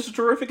 because isn't Mr.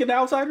 Terrific in the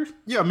Outsiders?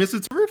 yeah,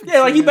 Mr. Terrific.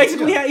 Yeah, like he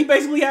basically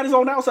yeah. had his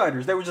own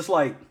Outsiders. They were just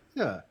like,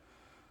 Yeah.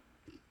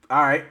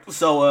 all right,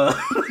 so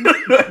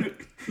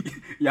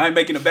y'all ain't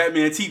making a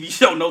Batman TV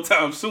show no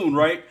time soon,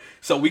 right?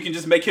 So we can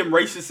just make him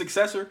Race's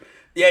successor.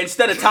 Yeah,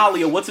 instead of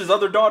Talia, what's his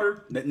other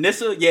daughter?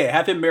 Nissa? Yeah,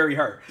 have him marry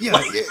her. Yeah,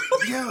 like,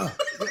 yeah.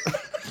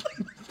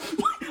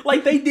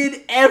 like they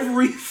did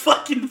every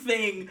fucking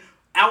thing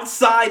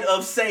outside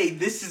of say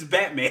this is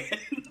Batman.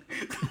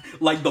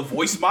 Like the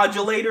voice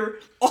modulator,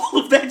 all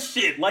of that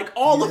shit. Like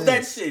all of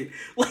that shit.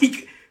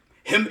 Like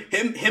him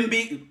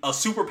being a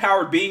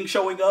superpowered being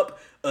showing up,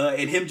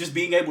 and him just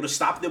being able to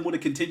stop them with a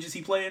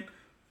contingency plan.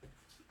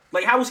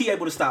 Like how was he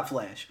able to stop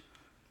Flash?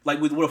 Like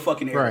with a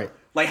fucking arrow. Right.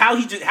 Like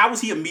how was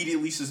he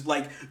immediately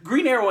like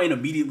Green Arrow ain't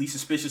immediately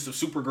suspicious of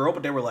Supergirl,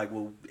 but they were like,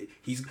 well,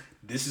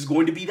 this is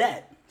going to be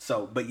that.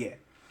 So, but yeah.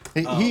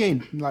 He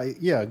ain't like,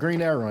 yeah,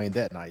 Green Arrow ain't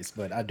that nice,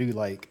 but I do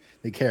like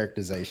the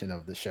characterization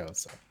of the show.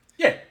 So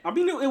yeah, I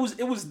mean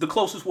it was the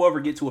closest we'll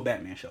ever get to a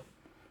Batman show.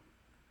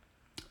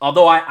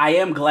 Although I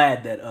am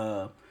glad that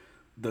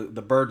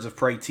the Birds of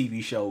Prey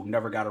TV show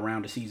never got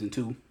around to season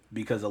 2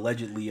 because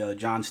allegedly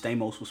John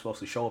Stamos was supposed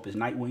to show up as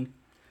Nightwing.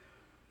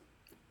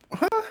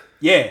 Huh?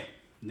 Yeah,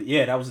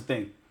 that was the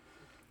thing.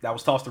 That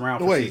was tossed around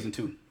for season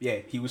 2. Yeah,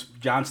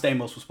 John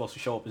Stamos was supposed to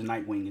show up as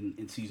Nightwing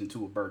in season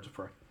 2 of Birds of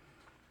Prey.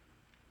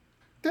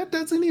 That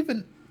doesn't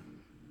even.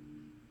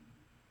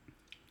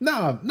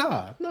 Nah.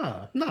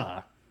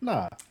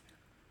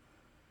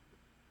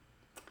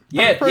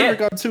 Yeah, Perfect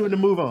got 2 to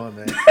move on,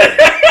 man.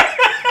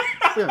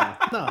 Yeah,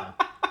 nah.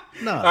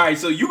 All right,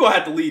 so you gonna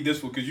have to lead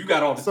this one because you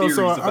got all the theories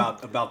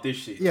about this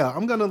shit. Yeah,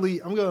 I'm gonna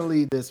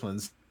lead this one.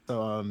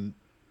 So,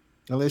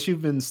 unless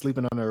you've been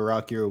sleeping under a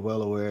rock, you're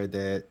well aware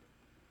that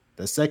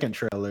the second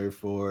trailer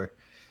for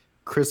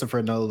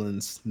Christopher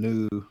Nolan's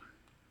new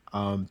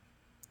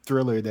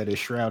thriller that is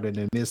shrouded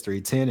in mystery,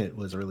 Tenet,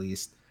 was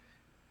released.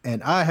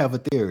 And I have a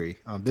theory.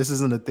 This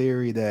isn't a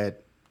theory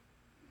that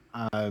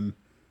I'm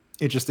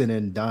interested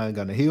in dying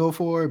on the hill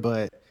for,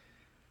 but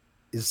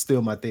it's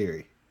still my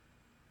theory.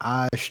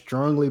 I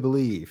strongly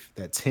believe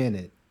that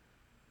Tenet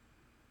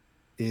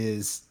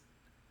is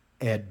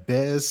at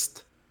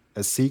best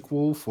a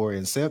sequel for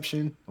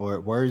Inception, or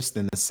at worst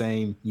in the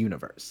same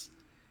universe.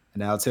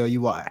 And I'll tell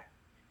you why.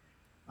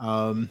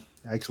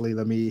 Actually,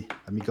 let me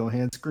go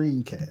ahead and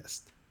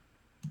screencast.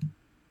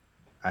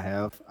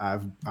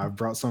 I've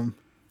brought some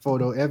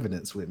photo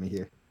evidence with me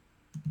here.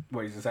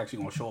 Wait, is this actually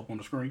gonna show up on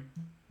the screen?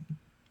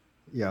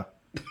 Yeah.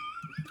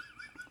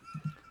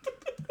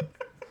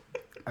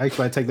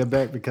 Actually, I take that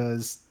back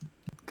because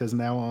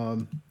now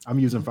I'm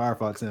using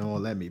Firefox and it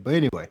won't let me. But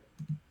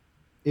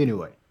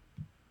anyway,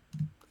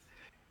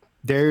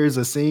 there's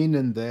a scene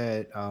in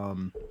that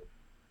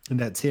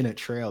Tenet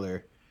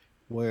trailer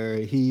where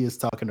he is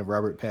talking to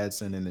Robert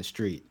Pattinson in the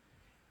street,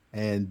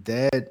 and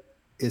that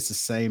is the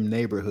same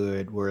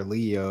neighborhood where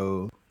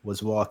Leo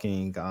was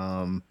walking.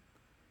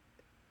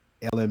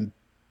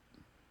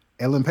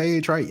 Ellen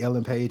Page, right?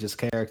 Ellen Page's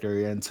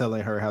character, and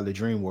telling her how the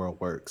dream world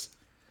works.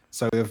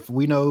 So if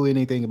we know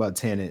anything about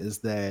Tenet, is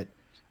that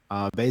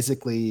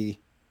basically,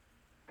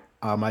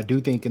 I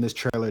do think in this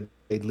trailer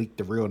they leaked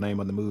the real name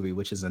of the movie,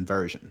 which is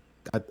Inversion.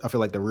 I feel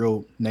like the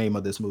real name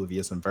of this movie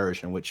is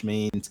Inversion, which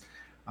means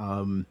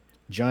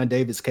John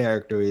David's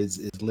character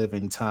is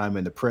living time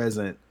in the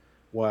present,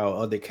 while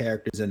other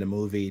characters in the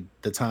movie,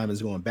 the time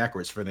is going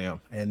backwards for them,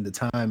 and the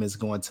time is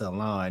going to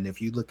align. If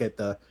you look at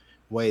the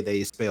way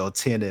they spell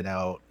Tenet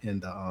out in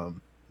the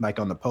like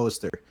on the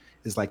poster,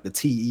 it's like the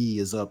TE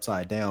is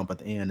upside down, but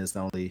the N is the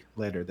only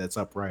letter that's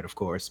upright, of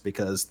course,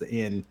 because the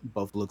N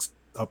both looks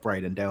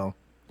upright and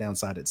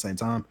downside at the same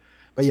time.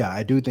 But yeah,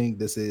 I do think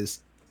this is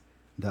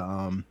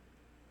the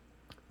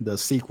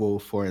sequel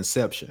for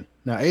Inception.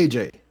 Now,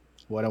 AJ,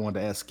 what I want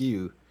to ask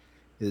you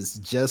is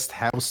just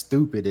how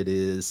stupid it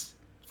is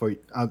for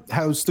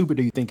how stupid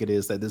do you think it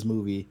is that this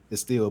movie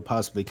is still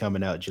possibly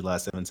coming out July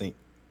 17th?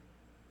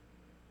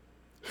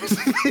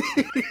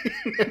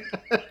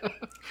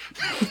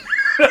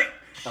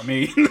 I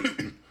mean,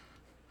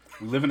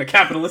 we live in a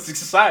capitalistic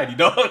society,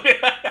 dog.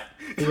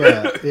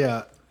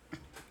 Yeah.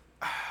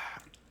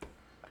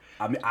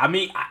 I'm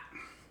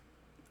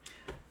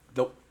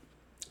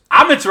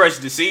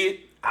interested to see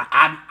it.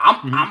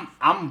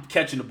 I'm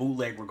catching the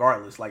bootleg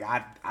regardless. Like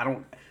I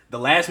don't. The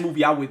last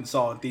movie I went and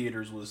saw in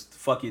theaters was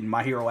fucking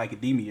My Hero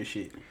Academia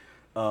shit.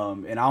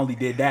 And I only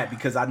did that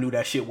because I knew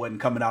that shit wasn't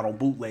coming out on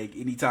bootleg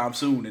anytime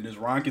soon. And as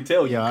Ron can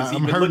tell you, yeah, because I'm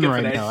he's been hurting looking right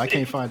for that now. shit. I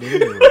can't find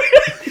it anywhere.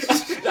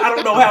 I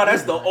don't know how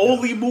that's the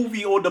only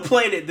movie on the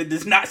planet that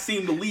does not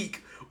seem to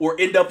leak or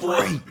end up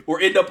on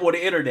the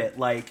internet.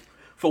 Like,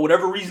 for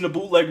whatever reason, the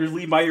bootleggers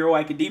leave My Hero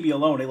Academia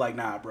alone. They're like,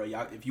 nah, bro.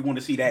 If you want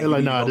to see that, you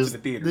need to go to the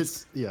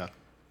theaters.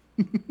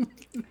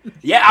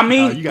 Yeah, I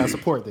mean, you gotta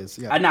support this.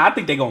 Yeah, I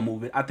think they're gonna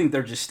move it. I think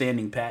they're just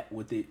standing pat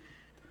with it,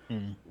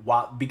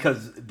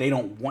 because they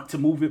don't want to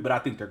move it, but I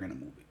think they're gonna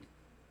move it.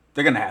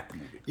 They're gonna have to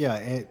move it.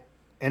 Yeah,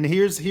 and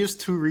here's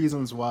 2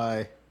 reasons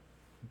why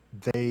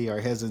they are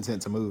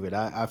hesitant to move it.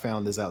 I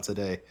found this out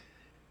today.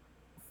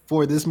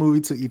 For this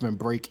movie to even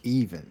break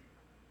even,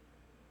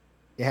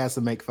 it has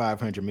to make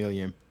 500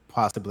 million,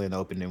 possibly an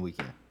opening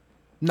weekend.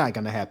 Not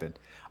gonna happen.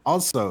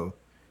 Also,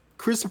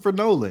 Christopher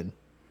Nolan,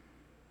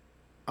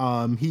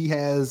 he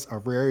has a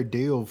rare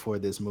deal for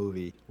this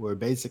movie where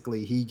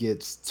basically he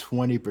gets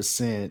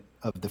 20%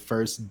 of the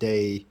first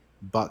day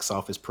box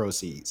office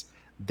proceeds.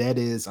 That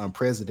is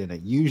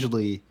unprecedented.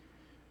 Usually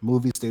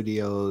movie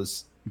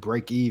studios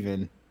break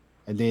even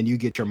and then you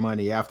get your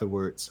money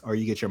afterwards, or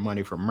you get your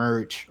money from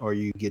merch, or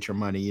you get your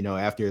money,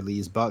 after it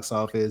leaves box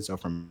office or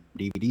from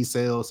DVD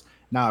sales.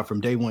 Nah,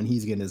 from day one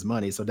he's getting his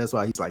money. So that's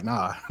why he's like,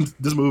 nah,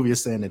 this movie is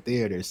staying in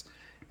theaters.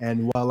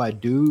 And while I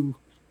do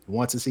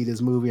want to see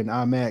this movie in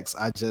IMAX,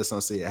 I just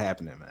don't see it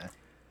happening, man.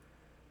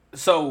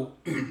 So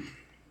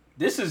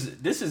this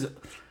is,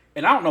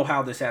 and I don't know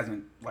how this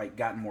hasn't like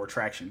gotten more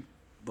traction,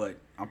 but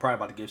I'm probably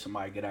about to give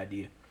somebody a good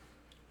idea.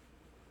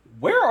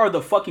 Where are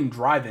the fucking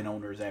drive-in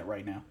owners at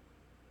right now?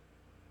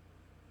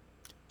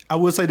 I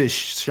would say this: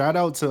 shout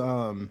out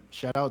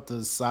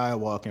to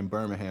Sidewalk in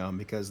Birmingham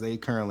because they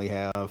currently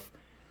have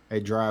a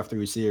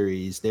drive-through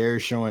series. They're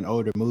showing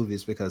older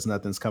movies because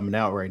nothing's coming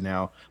out right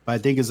now. But I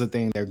think it's a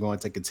thing they're going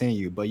to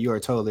continue. But you are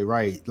totally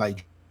right.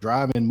 Like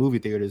drive-in movie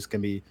theaters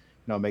can be,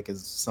 making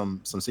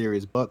some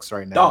serious bucks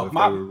right now Dog, if they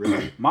were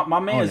really my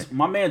on it.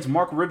 man's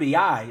Mark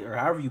Ribbiai, or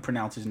however you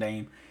pronounce his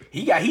name.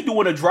 He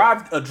doing a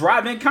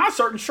drive-in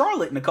concert in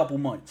Charlotte in a couple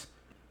months.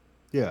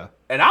 Yeah,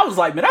 And I was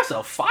like, man, that's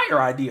a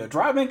fire idea.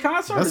 Drive-in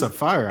concert. that's a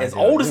fire As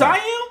idea. old as Yeah. I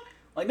am,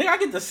 like nigga, I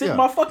get to sit in Yeah.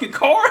 my fucking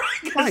car, I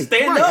get to Right,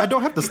 stand right. up, I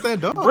don't have to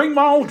stand up. bring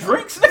my own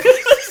drinks,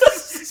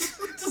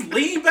 nigga. Just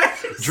lean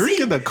back. And Drink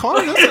sit. in the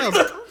car. That sounds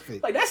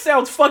perfect. Like that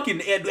sounds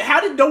fucking. How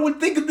did no one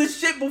think of this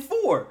shit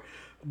before?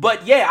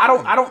 But yeah, I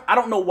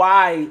don't know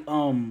why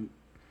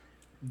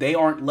they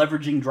aren't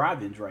leveraging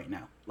drive-ins right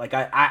now. Like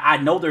I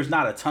know there's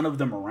not a ton of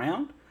them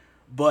around,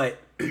 but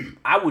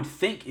I would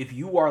think if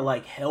you are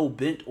like hell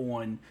bent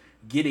on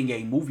getting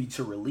a movie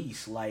to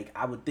release, like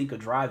I would think a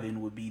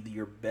drive-in would be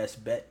your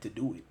best bet to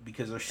do it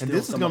because there's still And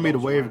this is some going of to be the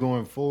those wave around.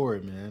 going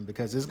forward, man,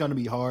 because it's going to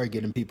be hard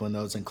getting people in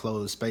those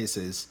enclosed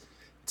spaces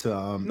to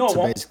No, it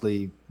won't.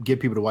 basically get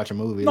people to watch a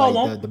movie. No, it Like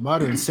won't. the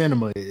modern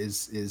cinema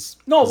is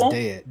No, it is won't.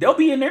 dead. They'll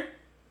be in there.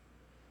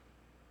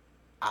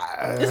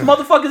 This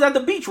motherfucker's at the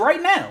beach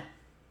right now.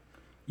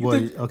 Well,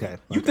 think- okay.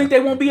 You think they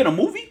won't be in a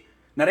movie?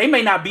 Now they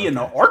may not be in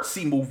an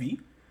artsy movie,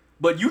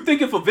 but you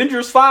think if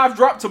Avengers 5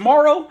 drop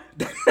tomorrow,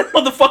 that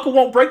motherfucker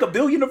won't break $1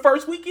 billion the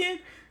first weekend?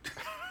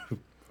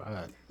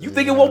 You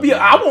think it won't be?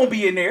 I won't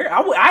be in there.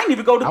 I ain't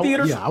even go to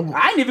theaters. yeah,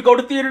 I ain't even go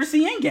to theater to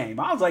see Endgame.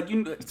 I was like,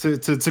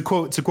 to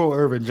quote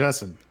Irvin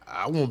Johnson?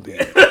 I won't be.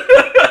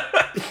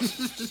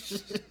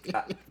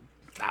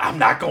 I'm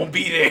not gonna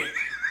be there.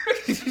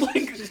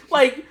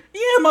 like,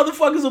 yeah,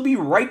 motherfuckers will be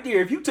right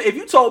there. If you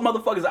told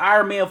motherfuckers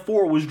Iron Man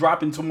 4 was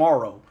dropping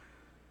tomorrow,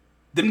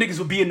 them niggas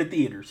would be in the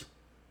theaters.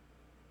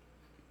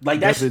 Like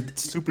Does that's it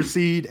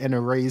supersede and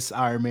erase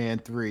Iron Man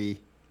 3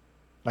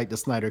 like the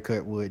Snyder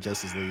Cut would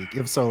Justice League?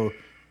 If so,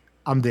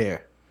 I'm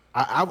there.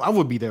 I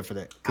would be there for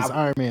that because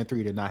Iron Man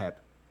 3 did not happen.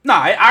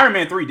 nah. Iron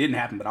Man 3 didn't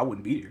happen, but I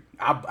wouldn't be there.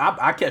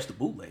 I catch the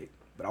bootleg,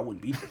 but I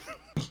wouldn't be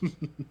there.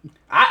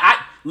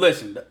 I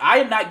listen. I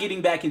am not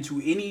getting back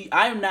into any.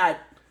 I am not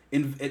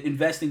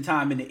investing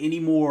time into any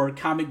more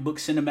comic book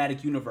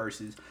cinematic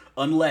universes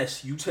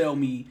unless you tell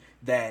me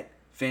that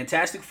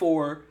Fantastic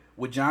Four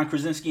with John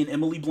Krasinski and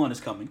Emily Blunt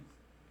is coming.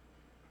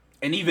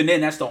 And even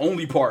then, that's the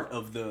only part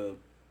of the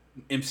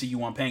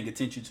MCU I'm paying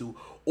attention to.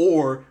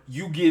 Or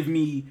you give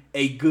me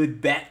a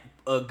good Bat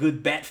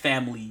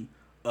family,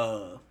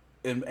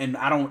 and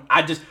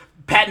I just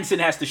Pattinson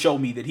has to show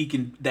me that he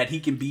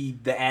can be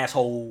the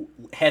asshole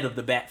head of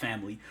the Bat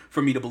family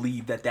for me to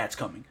believe that that's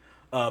coming.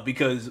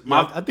 Because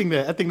I think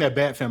that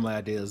Bat Family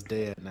idea is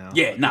dead now.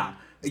 yeah, nah.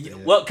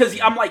 Well, because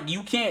I'm like,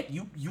 you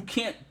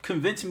can't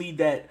convince me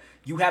that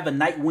you have a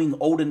Nightwing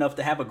old enough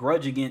to have a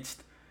grudge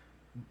against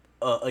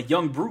a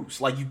young Bruce.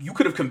 Like you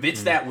could have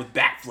convinced that with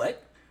Batfleck,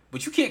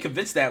 but you can't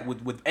convince that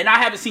with. And I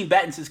haven't seen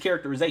Pattinson's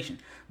characterization,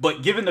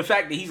 but given the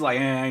fact that he's like,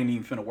 I ain't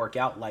even finna work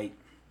out. Like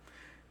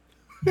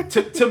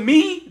to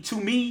me,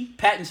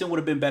 Pattinson would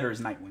have been better as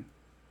Nightwing.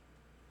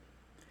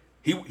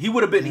 He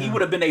would have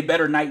been a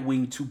better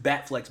Nightwing to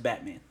Batfleck's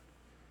Batman.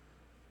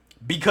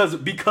 Because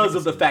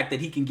of the fact that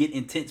he can get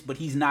intense, but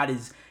he's not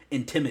as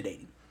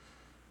intimidating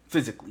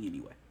physically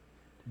anyway.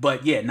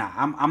 But yeah, nah,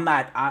 I'm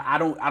not. I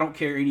don't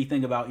care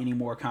anything about any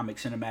more comic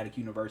cinematic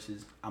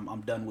universes.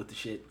 I'm done with the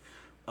shit.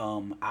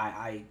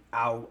 I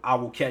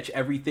will catch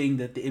everything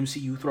that the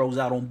MCU throws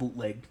out on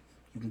bootleg.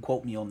 You can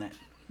quote me on that.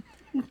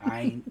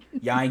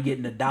 Y'all ain't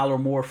getting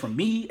 $1 more from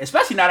me,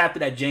 especially not after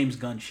that James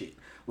Gunn shit.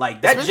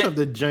 Like that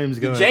the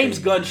James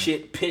Gunn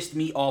shit pissed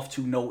me off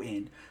to no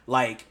end.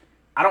 Like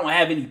I don't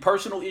have any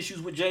personal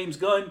issues with James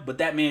Gunn, but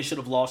that man should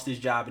have lost his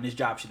job, and his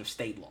job should have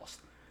stayed lost.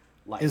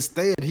 Like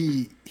Instead,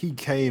 he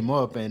came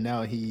up and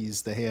now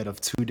he's the head of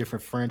 2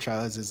 different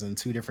franchises and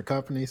 2 different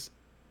companies.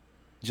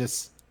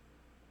 Just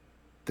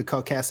the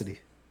caucasity.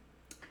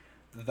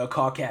 the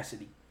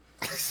caucasity.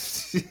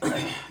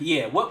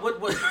 Yeah.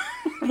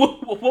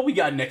 What we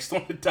got next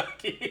on the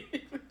docket?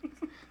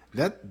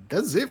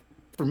 That's it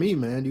for me,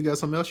 man. You got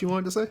something else you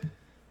wanted to say?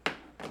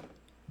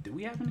 Do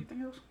we have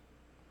anything else?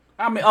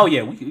 I mean, oh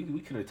yeah, we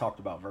could have talked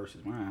about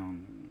verses. I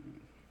don't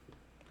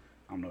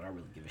know. I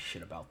really give a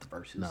shit about the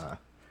verses. Nah.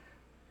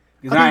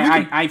 Because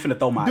I ain't finna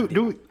throw my.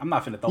 I'm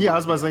not finna throw. Yeah, I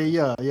was about to say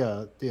yeah.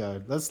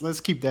 Let's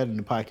keep that in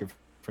the pocket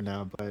for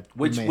now. But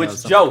which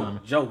Joe,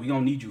 we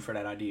gonna need you for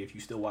that idea if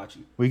you still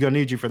watching. We gonna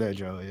need you for that,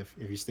 Joe. If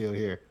you're still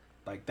here.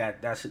 Like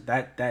that's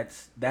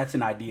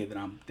an idea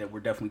that we're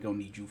definitely gonna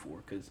need you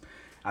for, because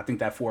I think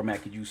that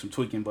format could use some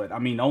tweaking. But I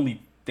mean, the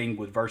only thing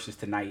with versus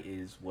tonight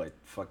is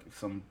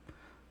some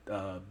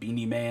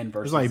Beanie Man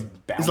versus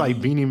it's like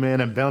Beanie Man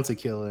and Bounty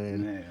Killer.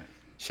 And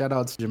shout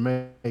out to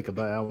Jamaica,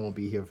 but I won't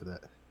be here for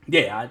that.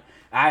 Yeah,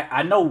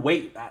 I know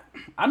way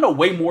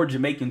more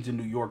Jamaicans and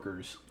New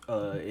Yorkers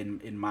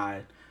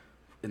in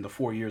the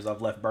 4 years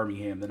I've left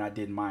Birmingham than I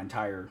did in my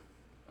entire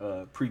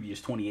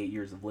previous 28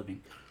 years of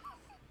living.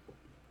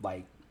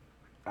 Like,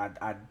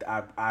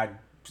 I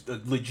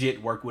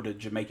legit work with a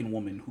Jamaican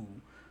woman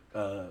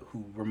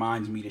who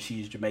reminds me that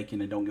she is Jamaican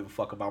and don't give a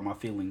fuck about my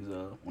feelings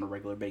on a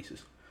regular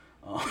basis.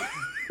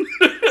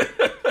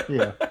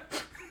 Yeah,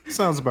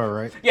 sounds about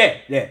right. Yeah.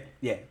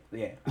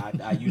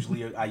 I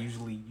usually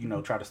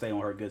try to stay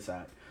on her good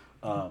side.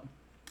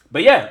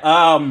 But yeah,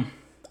 I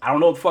don't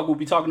know what the fuck we'll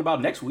be talking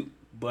about next week,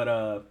 but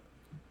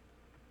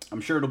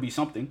I'm sure it'll be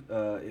something.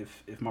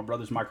 If my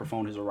brother's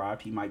microphone has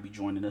arrived, he might be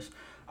joining us.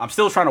 I'm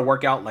still trying to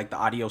work out like the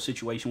audio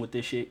situation with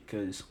this shit,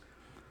 because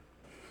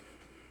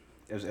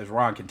as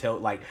Ron can tell,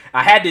 like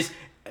I had this.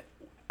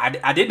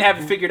 I didn't have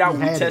it figured out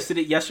when we tested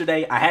it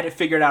yesterday. I had it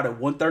figured out at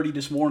 1:30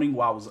 this morning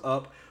while I was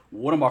up.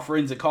 One of my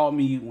friends that called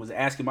me was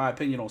asking my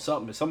opinion on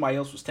something, and somebody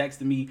else was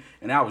texting me,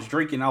 and I was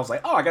drinking. I was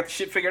like, oh, I got the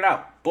shit figured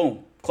out.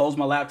 Boom. Closed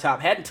my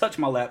laptop. Hadn't touched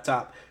my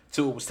laptop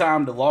till it was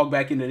time to log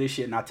back into this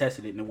shit, and I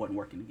tested it, and it wasn't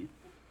working again.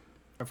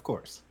 Of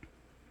course.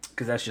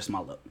 Because that's just my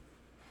luck.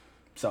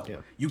 So,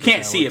 you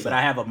can't see it, but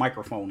I have a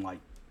microphone, like,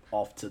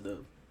 off to the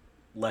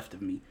left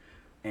of me.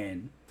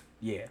 And,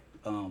 yeah,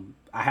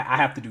 I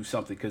have to do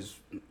something, because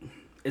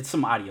it's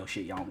some audio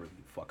shit y'all don't really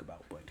fuck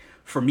about. But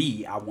for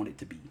me, I want it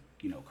to be,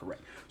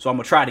 correct. So I'm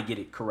going to try to get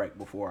it correct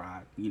before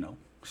I,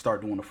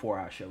 start doing the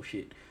 4-hour show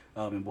shit.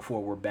 And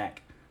before we're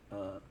back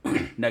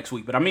next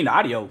week. But, I mean, the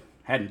audio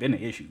hadn't been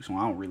an issue, so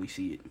I don't really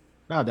see it.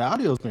 No, the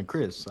audio's been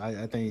crisp.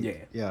 I think,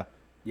 yeah.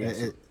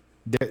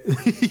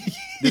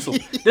 This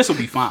will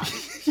be fine.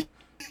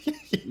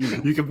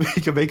 You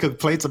can make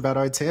complaints about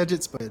our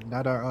tangents, but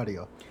not our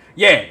audio.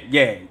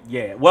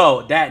 Yeah.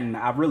 Well, that, and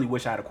I really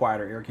wish I had a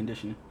quieter air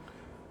conditioning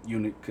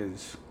unit,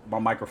 because my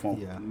microphone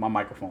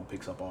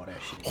picks up all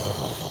that shit.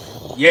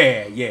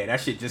 Yeah, that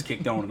shit just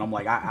kicked on, and I'm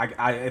like,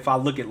 I if I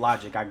look at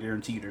Logic, I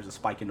guarantee you there's a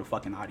spike in the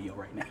fucking audio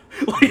right now,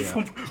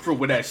 from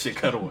when that shit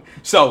cut on.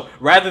 So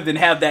rather than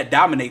have that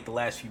dominate the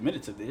last few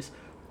minutes of this,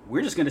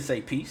 we're just gonna say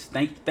peace.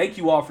 Thank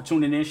you all for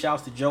tuning in.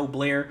 Shouts to Joe,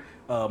 Blair,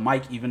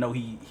 Mike, even though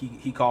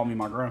he called me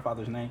my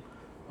grandfather's name.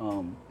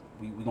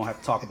 We gonna have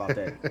to talk about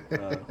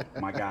that,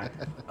 my guy.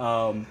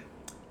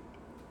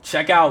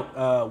 Check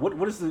out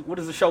what is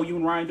the show you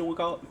and Ryan doing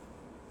called?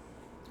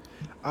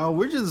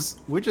 We're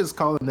just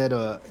calling that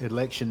a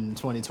election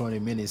 2020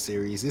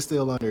 miniseries. It's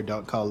still under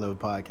Don't Call It a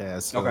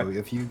Podcast. So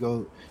if you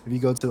go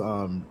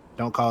to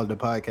Don't Call It a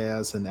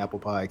Podcast and Apple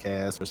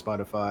Podcasts or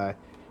Spotify,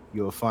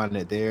 you'll find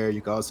it there.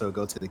 You can also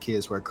go to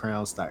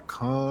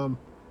thekidswearcrowns.com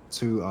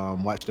to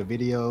watch the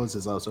videos.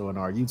 It's also on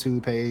our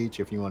YouTube page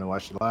if you want to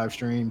watch the live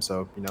stream.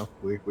 So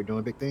we're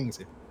doing big things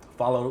here.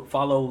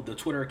 Follow the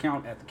Twitter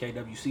account at the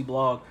KWC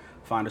blog.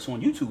 Find us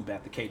on YouTube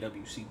at the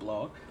KWC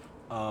blog.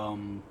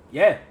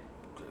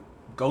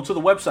 Go to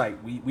the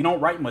website. We don't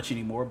write much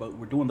anymore, but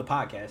we're doing the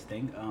podcast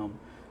thing.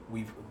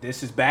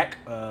 This is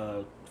back.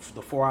 The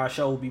 4-hour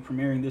show will be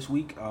premiering this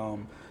week.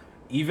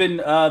 Even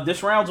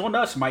This Round's on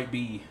Us might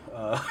be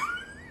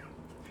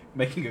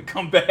making a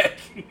comeback.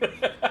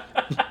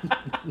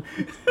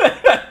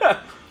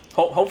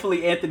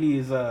 Hopefully Anthony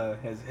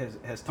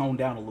has toned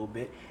down a little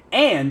bit.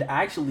 And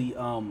actually,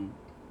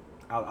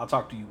 I'll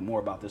talk to you more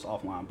about this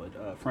offline, but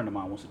a friend of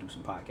mine wants to do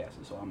some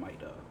podcasting, so I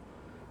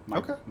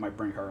might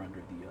bring her under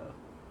the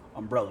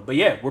umbrella. But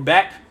yeah, we're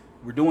back.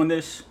 We're doing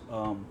this.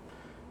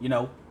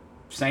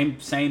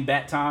 Same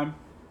bat time,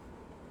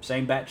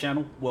 same bat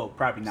channel. Well,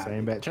 probably not.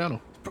 Same bat channel.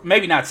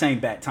 Maybe not same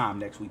bat time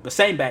next week, but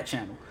same bat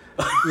channel.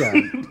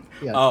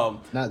 Yeah.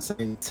 Not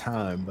same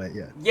time, but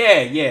yeah.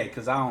 Yeah,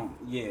 because I don't.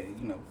 Yeah,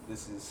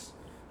 this is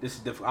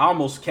difficult. I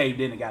almost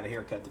caved in and got a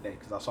haircut today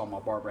because I saw my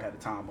barber had a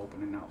time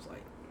open, and I was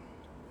like,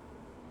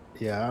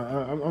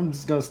 yeah, I'm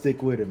just gonna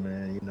stick with it,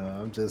 man.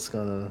 I'm just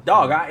gonna.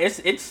 Dog,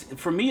 it's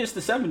for me. It's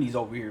the 70s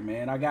over here,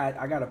 man. I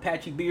got a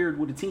patchy beard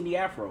with a teeny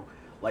afro,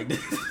 like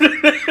this.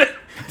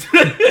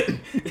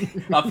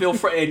 I feel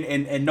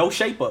and no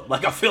shape up.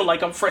 Like I feel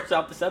like I'm fresh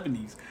out the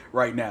 70s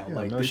right now. Yeah,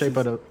 like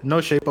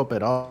no shape up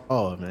at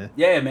all, man.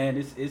 Yeah, man.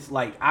 It's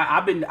like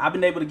I've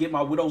been able to get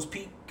my widow's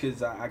peak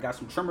because I got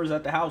some trimmers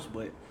at the house,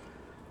 but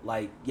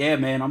Like, yeah,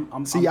 man,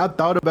 I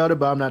thought about it,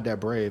 but I'm not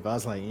that brave. I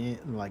was like,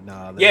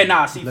 nah. Yeah,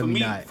 nah. See,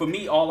 not. for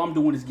me, all I'm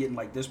doing is getting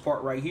like this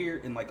part right here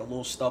and like a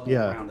little stubble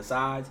Yeah. around the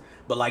sides.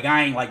 But like,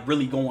 I ain't like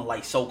really going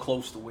like so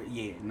close to it.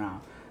 Yeah, nah.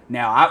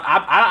 Now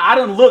I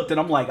done looked and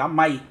I'm like, I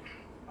might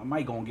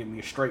go and get me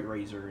a straight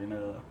razor and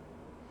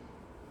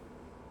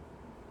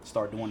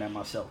start doing that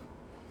myself.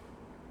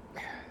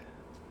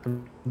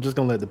 I'm just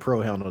gonna let the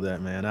pro handle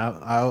that, man.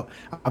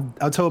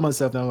 I told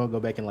myself that I'm gonna go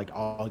back in like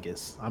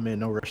August. I'm in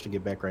no rush to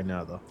get back right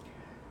now, though.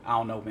 I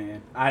don't know,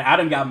 man. I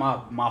done got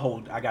my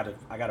whole. I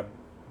gotta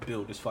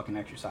build this fucking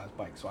exercise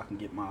bike so I can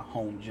get my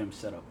home gym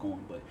set up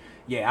going. But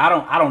yeah,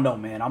 I don't know,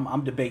 man.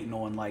 I'm debating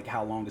on like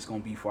how long it's gonna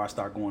be before I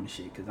start going to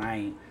shit because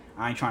I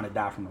ain't trying to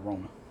die from the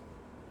Rona.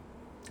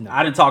 No.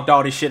 I done talked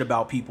all this shit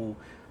about people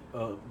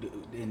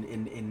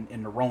in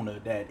the Rona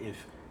that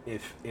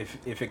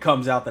if it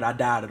comes out that I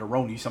died of the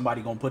Rona,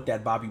 somebody gonna put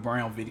that Bobby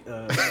Brown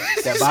video,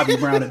 that Bobby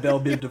Brown and Belle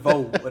Biv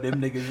DeVoe, or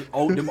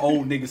them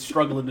old niggas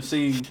struggling to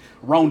sing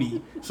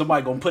Roni.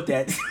 Somebody gonna put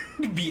that,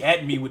 be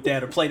at me with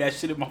that, or play that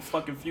shit at my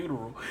fucking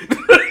funeral.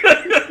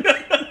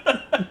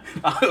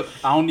 I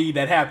don't need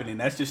that happening.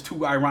 That's just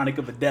too ironic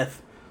of a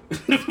death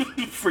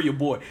for your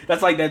boy.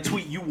 That's like that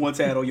tweet you once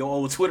had on your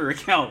old Twitter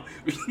account.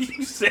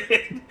 You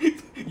said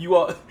you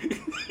are.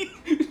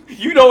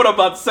 You know what I'm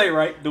about to say,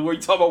 right? The way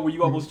you talk about when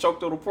you almost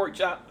choked on a pork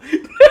chop.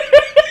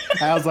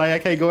 I was like, I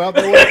can't go out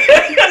there with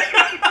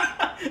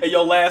it. And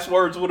your last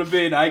words would have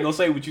been, I ain't gonna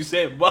say what you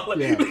said, but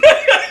yeah.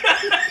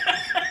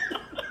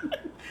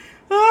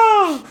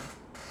 Oh.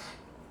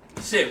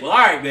 Shit. Well, all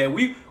right, man.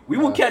 We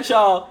will catch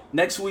y'all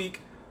next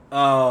week.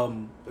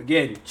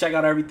 Again, check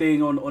out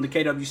everything on the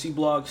KWC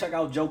blog. Check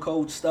out Joe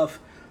Code's stuff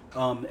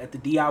at the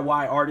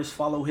DIY Artist.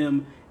 Follow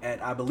him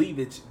at, I believe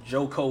it's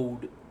Joe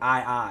Code II.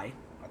 I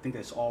think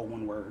that's all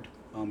one word.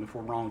 If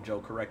we're wrong,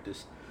 Joe, correct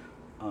us.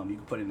 You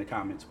can put it in the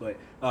comments. But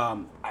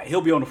he'll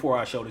be on the 4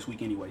 Hour Show this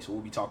week anyway, so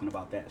we'll be talking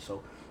about that.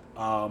 So,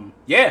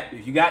 yeah,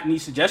 if you got any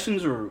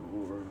suggestions or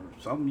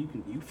something,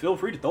 you feel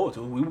free to throw it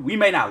to us. We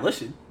may not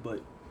listen,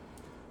 but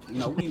you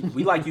know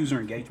we like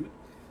user engagement.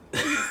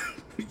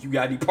 You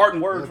got any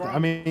parting words, Ron? I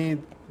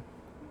mean,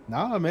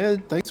 nah,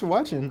 man. Thanks for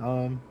watching.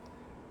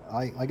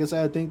 Like I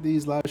said, I think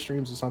these live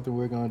streams are something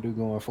we're gonna do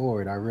going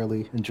forward. I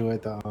really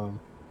enjoyed the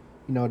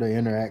the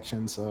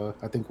interaction. So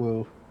I think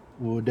we'll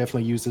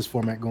definitely use this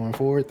format going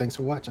forward. Thanks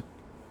for watching.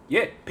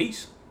 Yeah,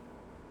 peace.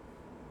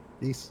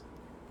 Peace.